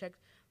boxes, who checked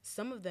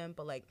some of them,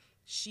 but like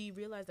she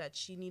realized that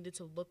she needed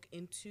to look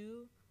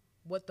into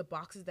what the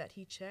boxes that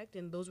he checked,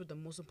 and those were the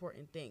most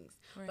important things.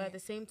 Right. But at the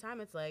same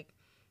time, it's like,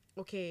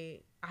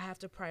 okay, I have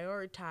to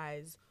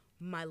prioritize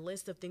my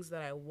list of things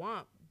that I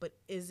want, but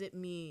is it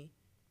me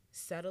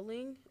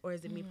settling, or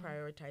is it me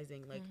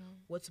prioritizing, like,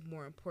 what's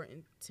more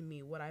important to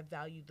me, what I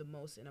value the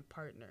most in a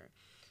partner?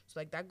 So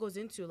like that goes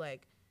into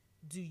like,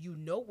 do you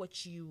know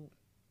what you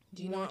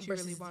want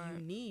versus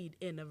you need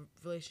in a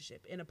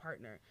relationship, in a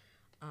partner?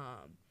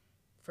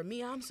 For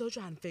me, I'm still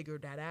trying to figure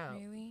that out.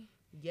 Really?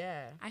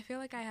 Yeah. I feel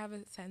like I have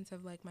a sense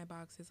of like my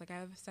boxes. Like, I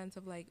have a sense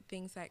of like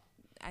things that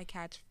I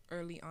catch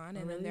early on,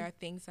 and then there are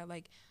things that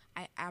like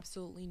I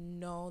absolutely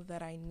know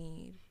that I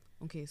need.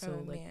 Okay,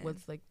 so like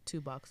what's like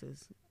 2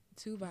 boxes?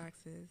 2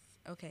 boxes.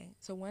 Okay,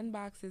 so 1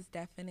 box is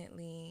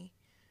definitely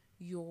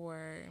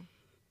your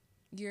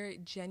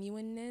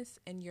genuineness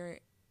and your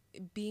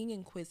being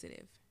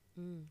inquisitive.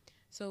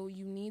 So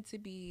you need to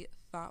be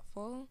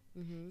thoughtful.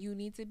 You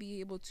need to be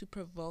able to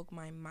provoke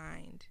my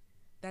mind.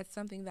 That's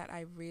something that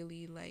I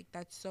really like.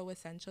 That's so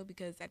essential,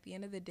 because at the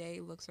end of the day,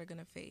 looks are going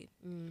to fade.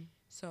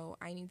 So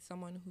I need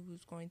someone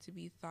who's going to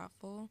be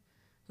thoughtful,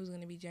 who's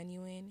going to be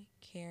genuine,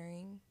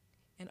 caring,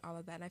 and all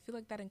of that. And I feel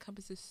like that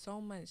encompasses so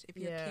much. If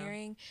you're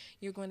caring,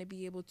 you're going to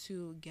be able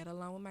to get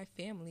along with my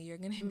family. You're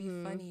going to be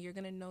funny. You're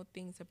going to know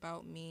things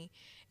about me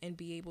and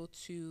be able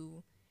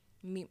to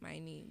meet my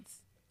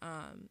needs.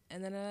 And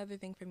then another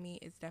thing for me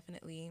is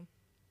definitely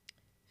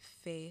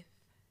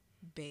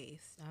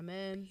faith-based.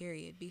 Amen.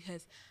 Period.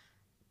 Because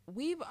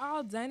we've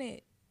all done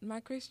it. My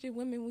Christian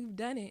women, we've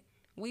done it.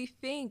 We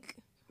think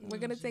we're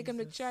going to take him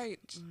to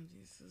church. Oh,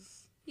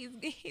 Jesus. He's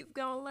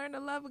going to learn to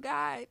love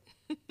God.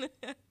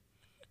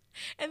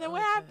 And then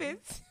what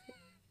happens?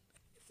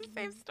 It's the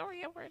same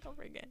story over and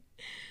over again.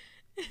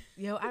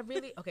 Yo, I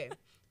really, okay.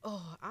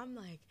 Oh, I'm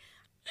like,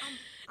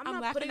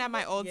 I'm laughing at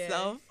my old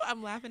self.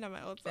 I'm laughing at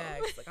my old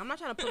self. Like, I'm not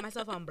trying to put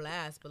myself on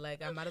blast, but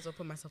like, I might as well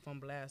put myself on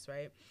blast,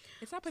 right?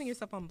 It's not putting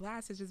yourself on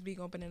blast. It's just being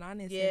open and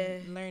honest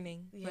and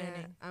learning.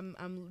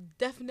 I'm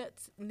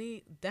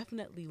definitely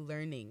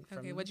learning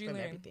from, what'd you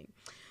learn? Everything.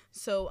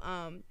 So,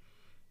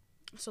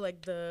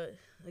 like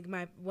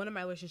one of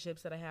my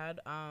relationships that I had,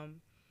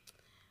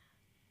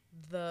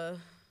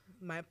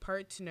 my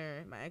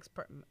partner, my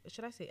ex-partner,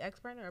 should I say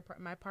ex-partner or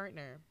my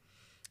partner,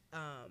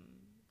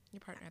 your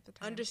partner at the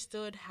time,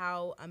 understood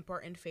how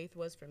important faith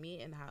was for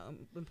me and how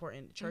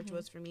important church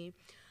was for me.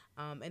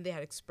 And they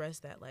had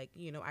expressed that, like,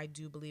 you know, I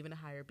do believe in a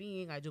higher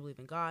being. I do believe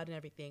in God and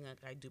everything. Like,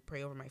 I do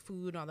pray over my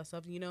food and all that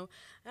stuff, you know.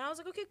 And I was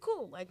like, okay,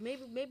 cool. Like,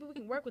 maybe we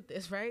can work with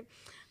this, right?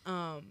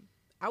 I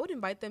would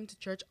invite them to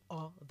church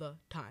all the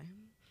time.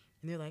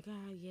 And they're like,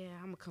 yeah,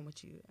 I'm going to come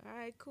with you. All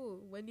right,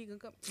 cool. When you going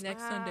to come?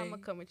 Next Sunday. I'm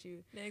going to come with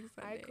you. Next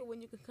Sunday. All right, cool.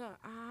 When you can come?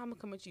 I'm going to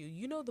come with you.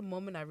 You know, the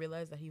moment I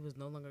realized that he was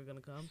no longer going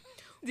to come.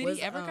 Did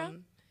he ever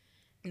come?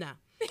 Nah.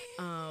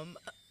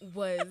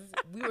 Was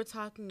we were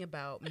talking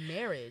about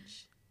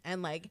marriage.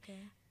 And, like,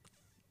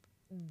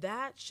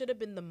 that should have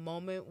been the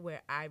moment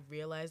where I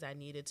realized I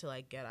needed to,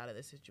 like, get out of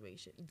this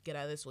situation. Get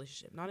out of this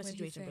relationship. Not a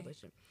situation, but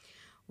relationship.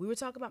 We were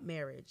talking about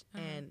marriage.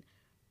 And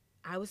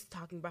I was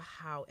talking about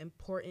how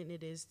important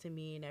it is to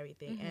me and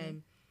everything.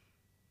 And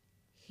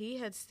he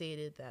had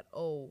stated that,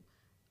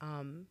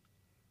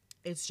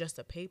 it's just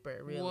a paper,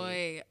 really.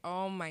 Boy,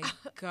 oh my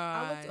gosh.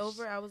 I looked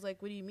over, I was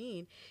like, what do you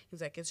mean? He was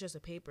like, it's just a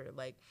paper.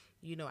 Like,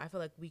 you know, I feel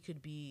like we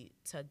could be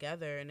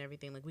together and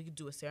everything. Like, we could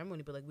do a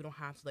ceremony, but, like, we don't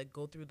have to, like,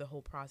 go through the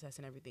whole process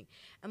and everything.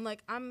 And,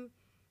 like,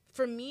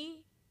 for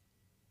me,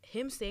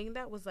 him saying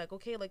that was like,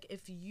 okay, like,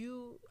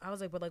 I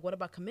was like, but, like, what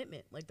about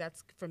commitment? Like,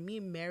 that's, for me,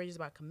 marriage is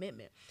about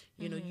commitment.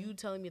 You know, you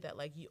telling me that,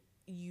 like,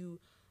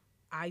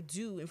 I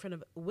do in front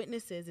of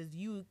witnesses is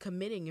you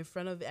committing in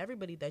front of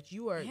everybody that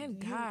you are. And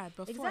God,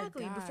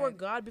 before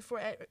God,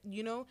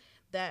 you know,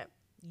 that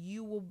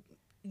you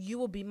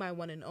will be my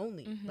one and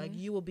only. Like,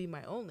 you will be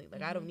my only.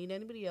 Like, I don't need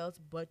anybody else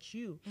but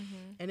you.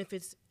 And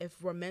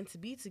if we're meant to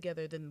be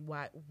together, then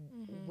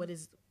what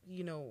is,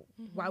 you know,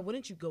 why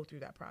wouldn't you go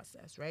through that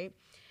process, right?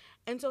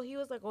 And so he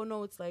was like, oh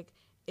no,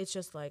 it's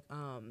just like,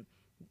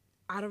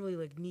 I don't really,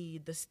 like,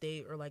 need the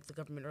state or, like, the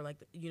government or, like,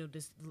 you know,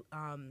 this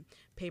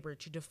paper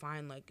to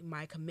define, like,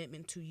 my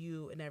commitment to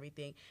you and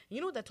everything. You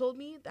know what that told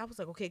me? That was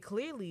like, okay,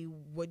 clearly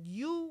what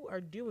you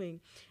are doing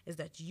is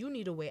that you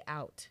need a way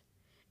out.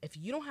 If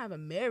you don't have a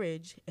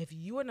marriage, if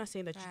you are not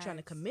saying that you're trying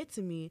to commit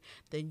to me,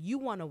 then you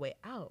want a way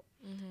out.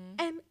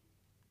 And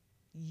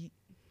you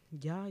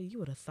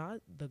would have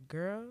thought the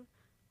girl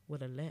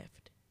would have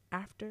left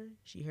after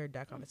she heard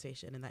that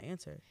conversation and that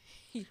answer.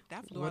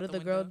 What did the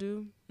girl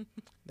do?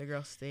 The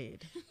girl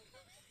stayed.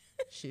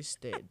 She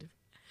stayed.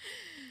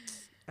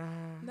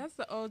 That's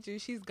the old you.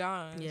 She's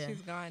gone. Yeah,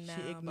 she's gone now.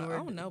 She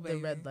ignored the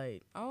red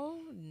light.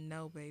 Oh,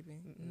 no,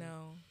 baby.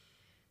 No.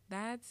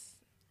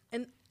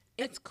 And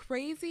it's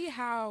crazy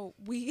how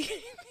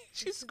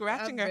she's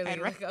scratching her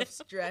head right now. I'm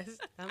stressed.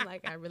 I'm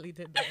like, I really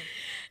did that.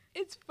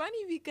 It's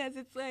funny because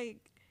it's like,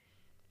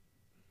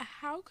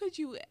 how could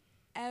you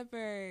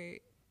ever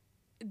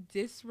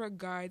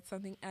disregard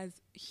something as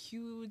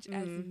huge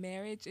as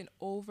marriage and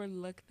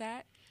overlook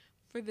that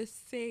for the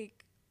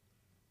sake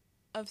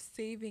of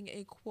saving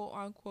a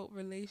quote-unquote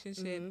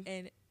relationship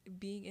and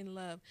being in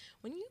love?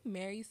 When you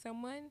marry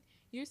someone,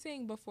 you're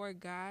saying before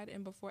God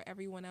and before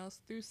everyone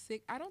else through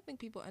sick. I don't think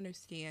people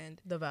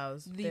understand the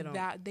vows. They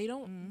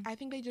don't. I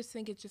think they just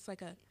think it's just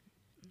like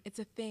it's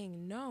a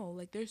thing. No,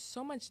 like, there's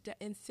so much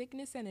in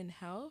sickness and in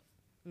health.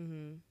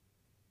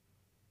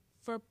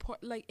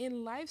 Like,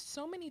 in life,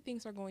 so many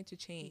things are going to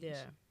change. Yeah.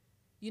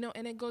 You know,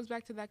 and it goes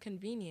back to that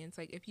convenience.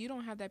 Like, if you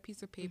don't have that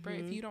piece of paper,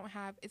 if you don't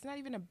have, it's not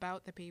even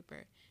about the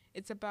paper.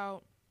 It's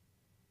about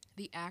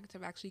the act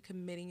of actually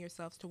committing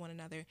yourselves to one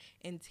another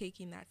and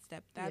taking that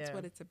step. That's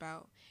what it's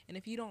about. And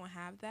if you don't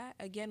have that,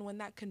 again, when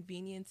that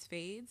convenience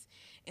fades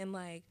and,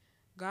 like,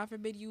 God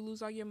forbid you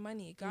lose all your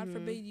money, God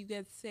forbid you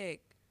get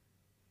sick,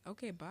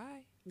 okay,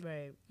 bye.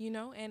 Right. You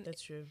know, and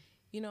that's true.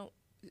 You know,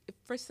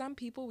 for some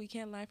people, we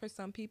can't lie, for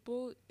some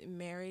people,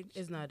 marriage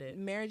is not it.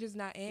 Marriage is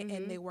not it,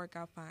 and they work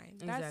out fine.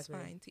 That's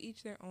fine. To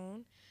each their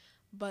own.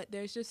 But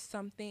there's just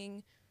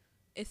something,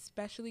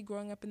 especially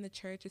growing up in the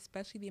church,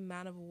 especially the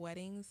amount of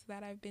weddings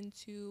that I've been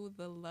to,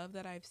 the love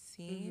that I've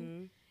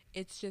seen.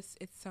 It's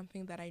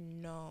something that I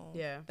know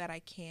that I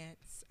can't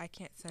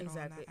settle on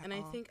that at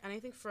all. I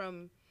think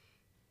from,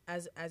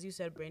 as you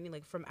said, Brandy,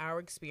 like, from our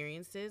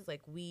experiences,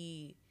 like,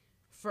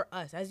 for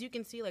us, as you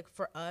can see, like,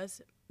 for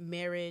us,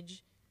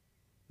 marriage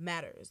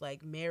matters.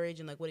 Like, marriage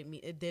and, like, what it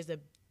means,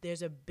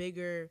 there's a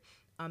bigger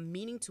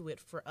meaning to it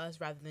for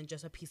us rather than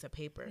just a piece of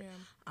paper.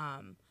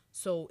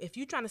 So if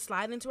you're trying to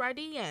slide into our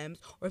DMs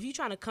or if you're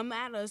trying to come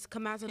at us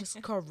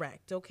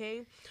correct,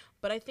 okay?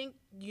 But I think,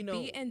 you know,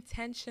 be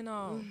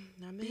intentional.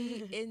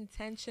 Be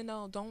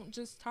intentional. Don't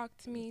just talk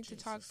to me to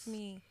talk to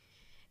me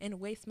and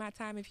waste my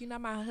time. If you're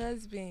not my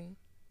husband,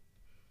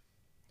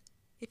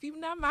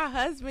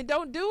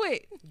 don't do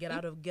it. Get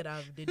out of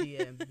the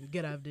DM.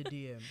 Get out of the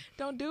DM.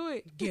 Don't do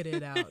it. Get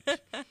it out.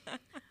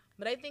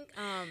 But I think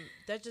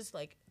that's just,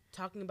 like,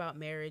 talking about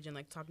marriage and,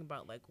 like, talking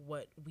about, like,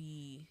 what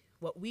we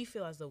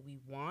feel as though we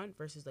want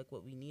versus, like,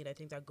 what we need. I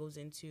think that goes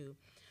into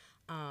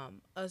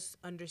us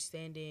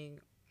understanding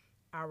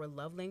our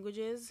love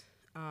languages.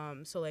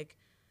 So, like,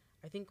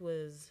 I think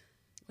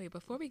wait,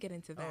 before we get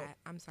into that,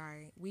 I'm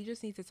sorry. We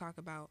just need to talk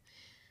about.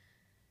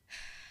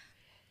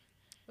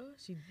 Oh,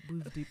 she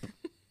moved deep.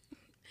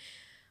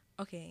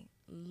 Okay,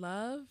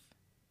 love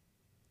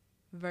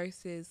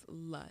versus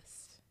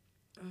lust.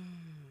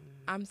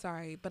 I'm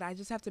sorry, but I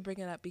just have to bring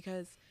it up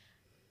because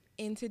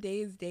in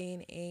today's day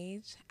and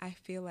age, I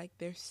feel like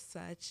there's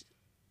such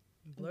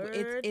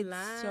blurred it's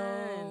lines.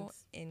 so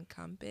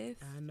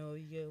encompassed. I know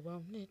you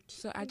want it.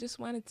 So I just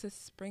wanted to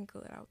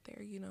sprinkle it out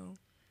there, you know,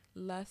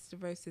 lust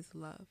versus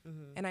love.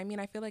 Mm-hmm. And I mean,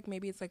 I feel like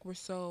maybe it's like we're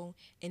so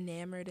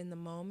enamored in the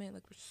moment,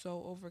 like we're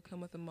so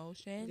overcome with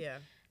emotion, Yeah.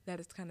 that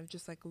it's kind of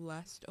just like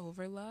lust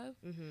over love.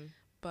 Mm-hmm.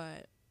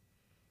 But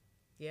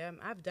yeah,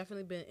 I've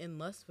definitely been in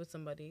lust with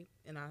somebody,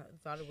 and I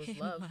thought it was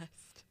love.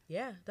 lust.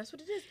 Yeah, that's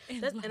what it is.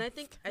 In And I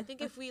lust.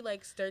 think if we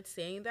like start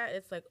saying that,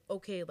 it's like,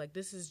 okay, like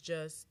this is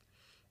just,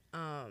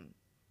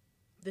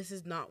 this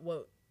is not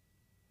what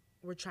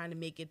we're trying to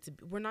make it to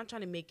be. We're not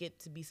trying to make it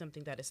to be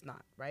something that it's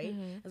not, right?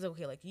 Mm-hmm. It's like,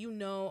 okay, like, you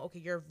know, okay,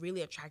 you're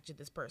really attracted to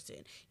this person.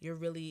 You're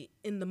really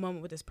in the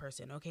moment with this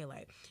person. Okay,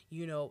 like,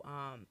 you know,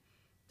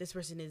 this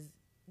person is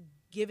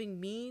giving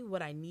me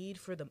what I need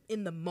for them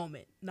in the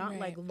moment, not Right.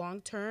 like long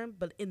term,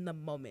 but in the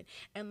moment.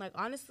 And like,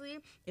 honestly,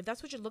 if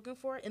that's what you're looking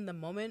for in the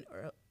moment,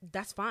 or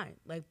that's fine.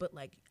 Like, but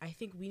like, I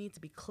think we need to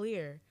be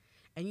clear,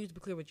 and you need to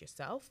be clear with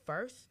yourself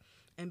first,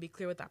 and be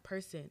clear with that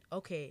person.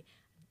 Okay,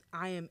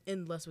 I am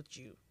in lust with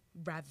you,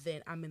 rather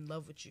than I'm in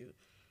love with you,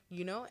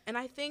 you know? And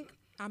I think,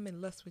 I'm in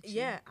lust with you.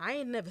 yeah, I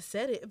ain't never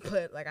said it,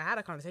 but like, I had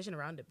a conversation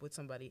around it with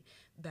somebody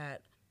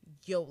that,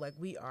 yo, like,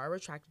 we are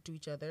attracted to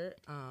each other.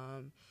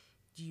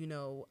 You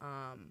know,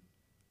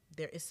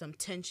 there is some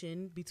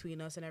tension between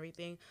us and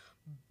everything,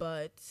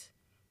 but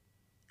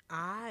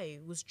I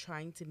was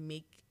trying to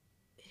make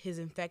his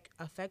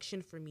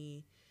affection for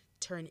me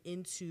turn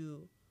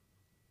into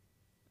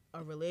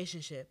a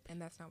relationship.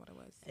 And that's not what it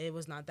was. It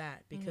was not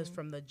that, because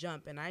from the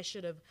jump, and I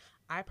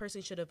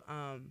personally should have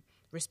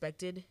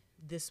respected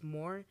this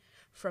more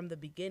from the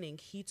beginning.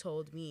 He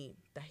told me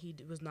that he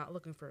was not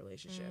looking for a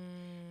relationship,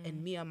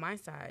 and me on my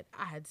side,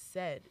 I had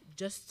said,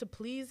 just to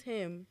please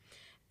him,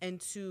 and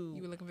to,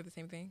 You were looking for the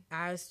same thing?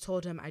 I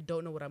told him I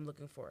don't know what I'm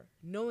looking for,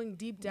 knowing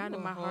deep down You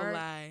in a my whole heart,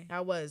 lie.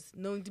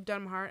 knowing deep down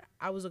in my heart,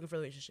 I was looking for a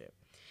relationship,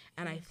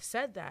 and I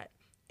said that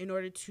in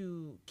order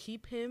to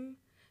keep him,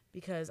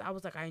 because I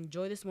was like, I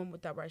enjoy this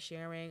moment that we're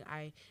sharing.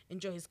 I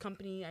enjoy his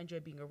company. I enjoy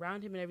being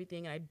around him and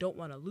everything. And I don't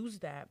want to lose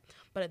that.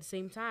 But at the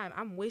same time,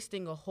 I'm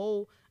wasting I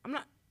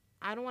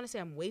don't want to say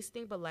I'm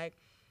wasting, but like,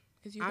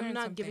 'Cause you I'm learned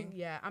not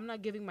something. I'm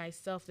not giving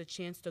myself the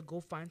chance to go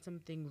find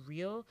something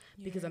real,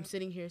 because I'm Yeah.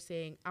 sitting here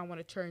saying, I want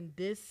to turn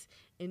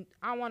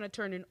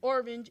an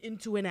orange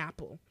into an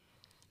apple.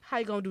 How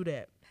you going to do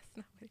that? That's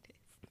not what it is.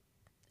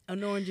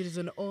 An orange is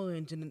an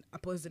orange and an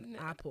apple is an No.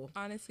 apple.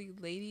 Honestly,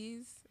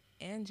 ladies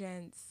and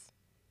gents,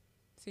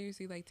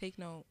 seriously, like, take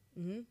note.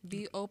 Mm-hmm.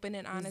 Be open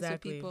and honest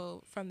Exactly. with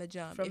people from the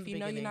jump. From If the you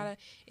know you're beginning. not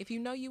if you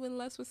know you in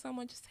lust with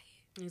someone, just say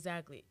it.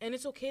 Exactly. And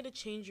it's okay to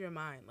change your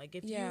mind. Like,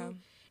 Yeah.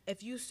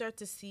 if you start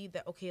to see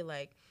that, okay,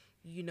 like,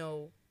 you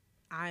know,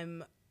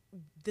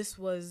 this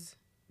was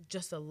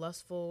just a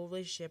lustful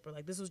relationship, or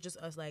like, this was just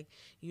us, like,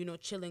 you know,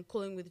 chilling,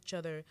 cooling with each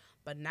other,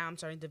 but now I'm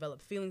starting to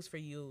develop feelings for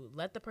you,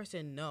 let the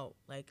person know.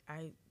 Like,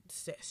 I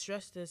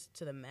stress this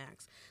to the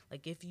max.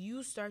 Like, if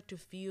you start to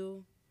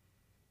feel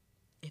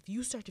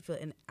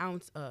an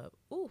ounce of,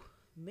 ooh,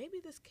 maybe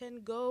this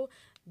can go,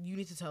 you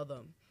need to tell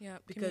them, Yeah.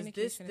 because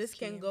Communication this is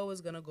can key. go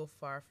is gonna go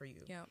far for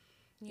you. Yeah.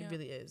 It Yeah.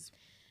 really is.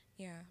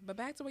 Yeah. But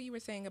back to what you were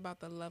saying about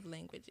the love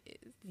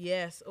languages.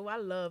 Yes. Oh, I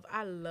love, and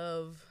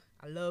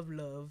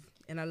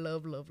I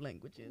love love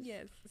languages.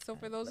 Yes. So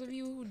for those of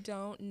you who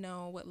don't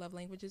know what love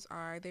languages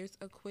are, there's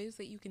a quiz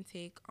that you can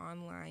take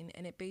online,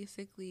 and it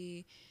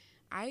basically,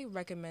 I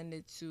recommend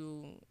it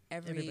to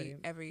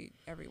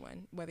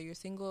everyone, whether you're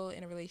single,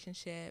 in a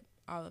relationship,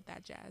 all of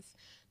that jazz.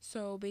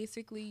 So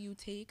basically, you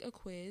take a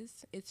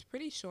quiz. It's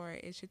pretty short.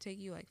 It should take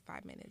you like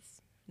 5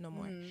 minutes, no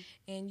more.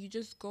 And you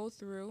just go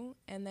through,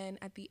 and then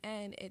at the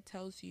end, it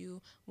tells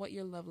you what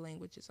your love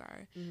languages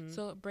are.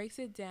 So it breaks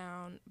it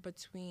down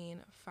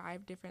between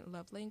 5 different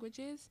love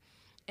languages.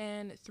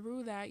 And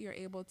through that, you're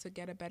able to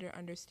get a better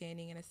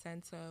understanding and a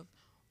sense of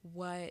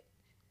what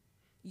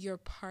your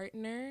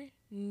partner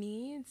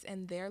needs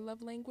and their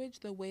love language,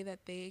 the way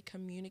that they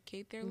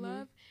communicate their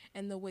love,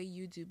 and the way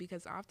you do,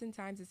 because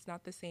oftentimes it's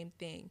not the same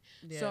thing.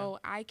 Yeah. So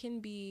I can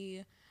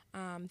be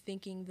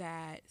thinking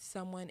that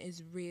someone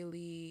is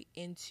really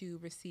into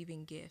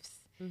receiving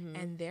gifts,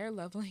 and their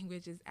love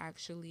language is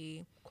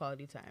actually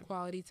Quality time.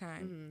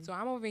 So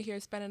I'm over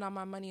here spending all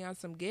my money on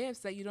some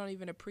gifts that you don't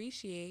even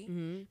appreciate,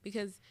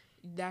 because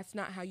that's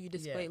not how you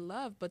display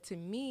love. But to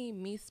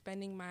me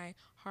spending my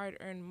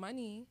hard-earned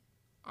money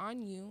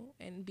on you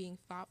and being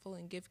thoughtful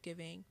and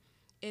gift-giving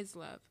is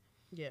love.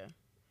 Yeah.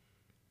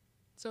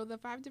 So the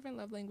 5 different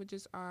love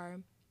languages are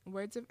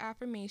words of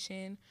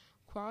affirmation,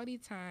 quality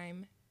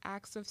time,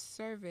 acts of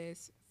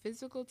service,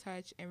 physical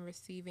touch, and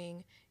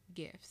receiving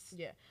gifts.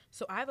 Yeah.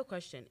 So I have a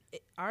question.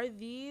 Are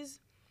these,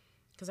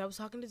 because I was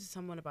talking to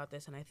someone about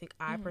this, and I think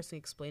I personally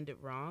explained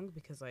it wrong,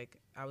 because like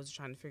I was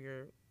trying to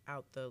figure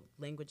out the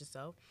language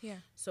itself. Yeah.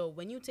 So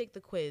when you take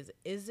the quiz,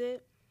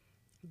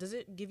 does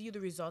it give you the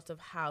results of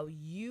how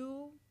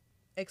you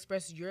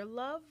express your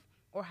love,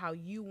 or how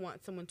you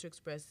want someone to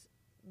express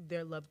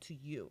their love to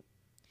you?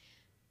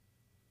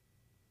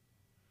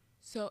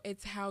 So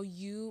it's how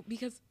you,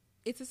 because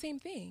it's the same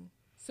thing.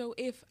 So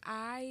if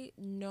I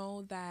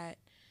know that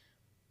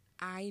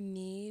I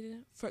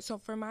need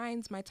for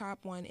mine's my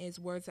top one is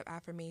words of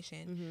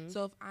affirmation. Mm-hmm.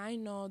 So if I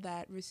know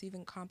that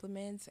receiving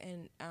compliments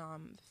and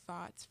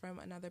thoughts from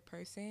another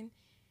person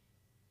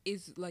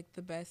is like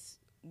the best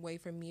way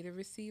for me to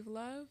receive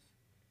love,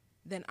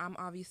 then I'm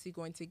obviously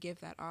going to give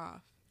that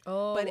off.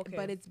 Oh, but okay.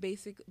 but it's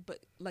basic, but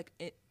like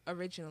it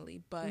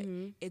originally, but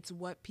Mm-hmm. it's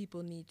what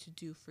people need to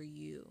do for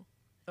you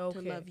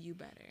Okay. to love you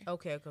better.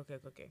 Okay.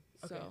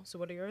 So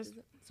what are yours?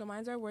 So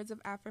mine's are words of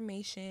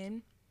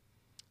affirmation.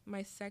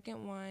 My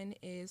second one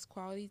is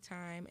quality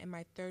time, and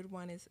my third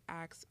one is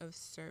acts of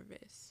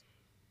service.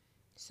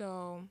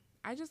 So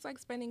I just like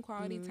spending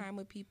quality time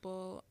with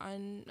people,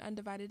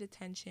 undivided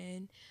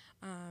attention,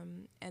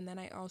 and then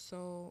I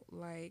also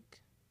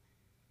like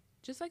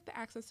just like the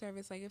acts of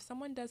service. Like if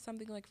someone does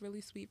something like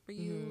really sweet for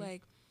you,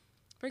 like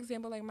for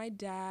example, like my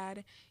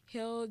dad,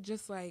 he'll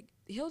just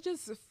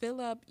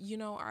fill up,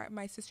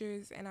 my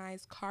sisters and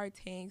I's car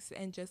tanks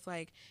and just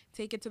like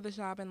take it to the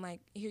shop and like,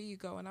 here you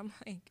go. And I'm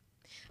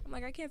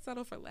like, I can't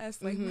settle for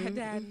less. Like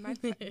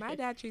my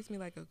dad treats me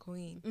like a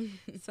queen.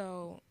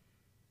 So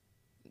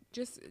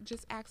just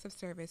acts of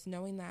service,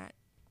 knowing that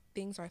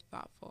things are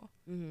thoughtful.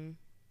 Mm-hmm.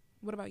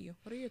 What about you?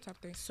 What are your top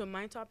three? So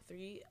my top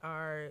three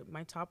are,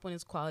 my top one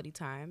is quality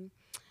time,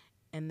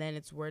 and then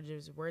it's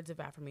words of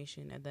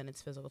affirmation, and then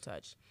it's physical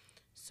touch.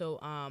 So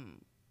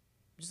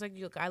just like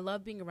you, I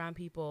love being around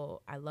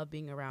people. I love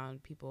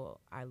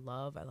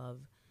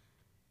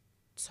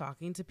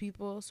talking to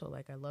people. So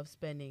like I love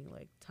spending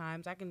like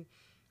times. I can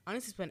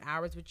honestly spend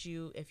hours with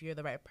you if you're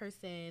the right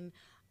person.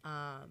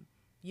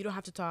 You don't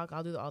have to talk.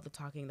 I'll do all the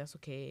talking. That's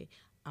okay.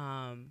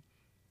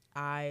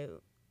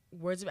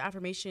 Words of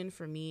affirmation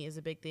for me is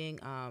a big thing.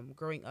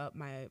 Growing up,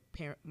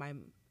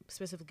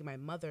 specifically my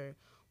mother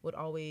would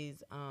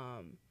always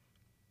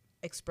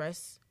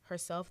express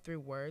herself through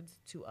words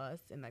to us,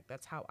 and like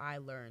that's how I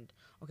learned.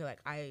 Okay, like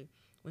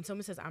when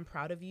someone says I'm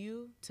proud of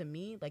you, to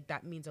me, like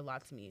that means a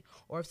lot to me.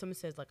 Or if someone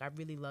says like I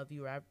really love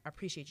you or I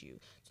appreciate you,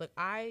 so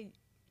like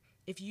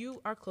if you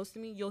are close to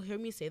me, you'll hear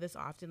me say this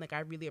often, like I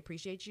really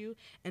appreciate you.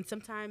 And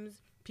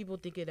sometimes people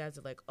think it as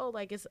like, oh,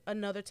 like it's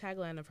another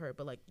tagline of her,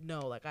 but like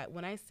no, like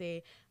when I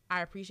say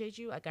I appreciate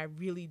you, like I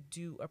really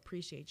do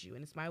appreciate you,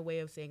 and it's my way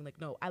of saying like,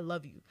 no, I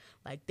love you,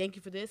 like thank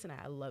you for this, and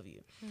I love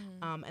you.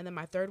 And then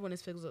my third one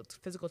is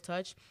physical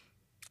touch.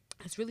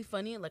 It's really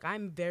funny, like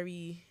I'm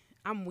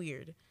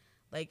weird,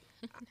 like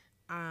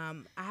I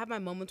have my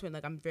moments when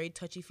like I'm very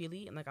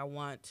touchy-feely, and like I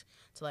want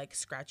to like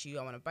scratch you,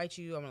 I want to bite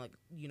you, I want to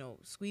like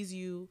squeeze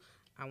you,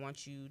 I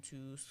want you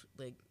to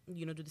like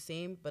do the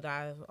same, but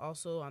I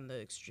also on the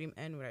extreme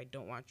end where I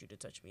don't want you to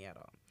touch me at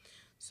all.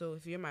 So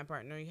if you're my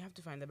partner, you have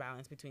to find the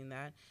balance between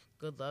that.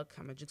 Good luck.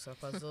 I'm a jigsaw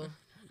puzzle.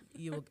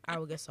 I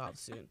will get solved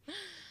soon.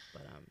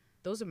 But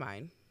those are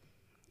mine.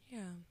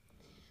 Yeah.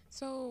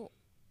 So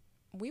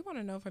we want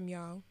to know from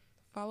y'all.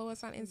 Follow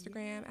us on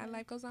Instagram at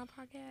Life Goes On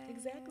Podcast.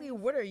 Exactly.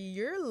 What are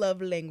your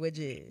love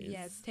languages?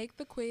 Yes. Take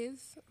the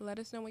quiz. Let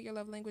us know what your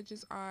love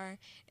languages are.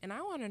 And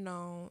I want to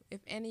know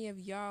if any of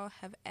y'all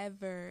have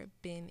ever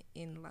been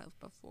in love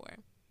before.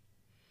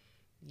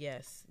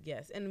 Yes.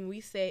 And when we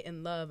say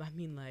in love, I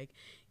mean like,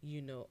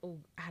 oh,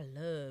 I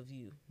love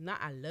you. Not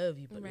I love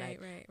you, but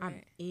right.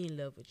 I'm in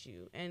love with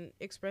you. And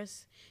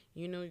express,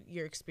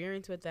 your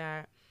experience with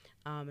that.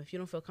 If you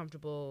don't feel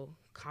comfortable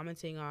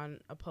commenting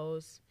on a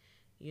post,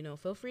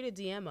 feel free to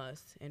DM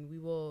us, and we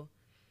will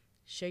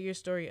share your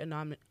story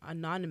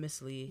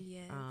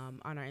anonymously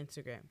on our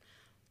Instagram.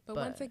 But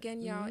once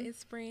again, y'all,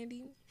 it's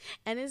Brandy.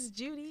 And it's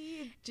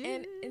Judy.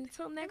 And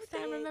until next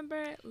time,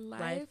 remember,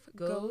 life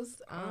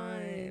goes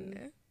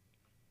on.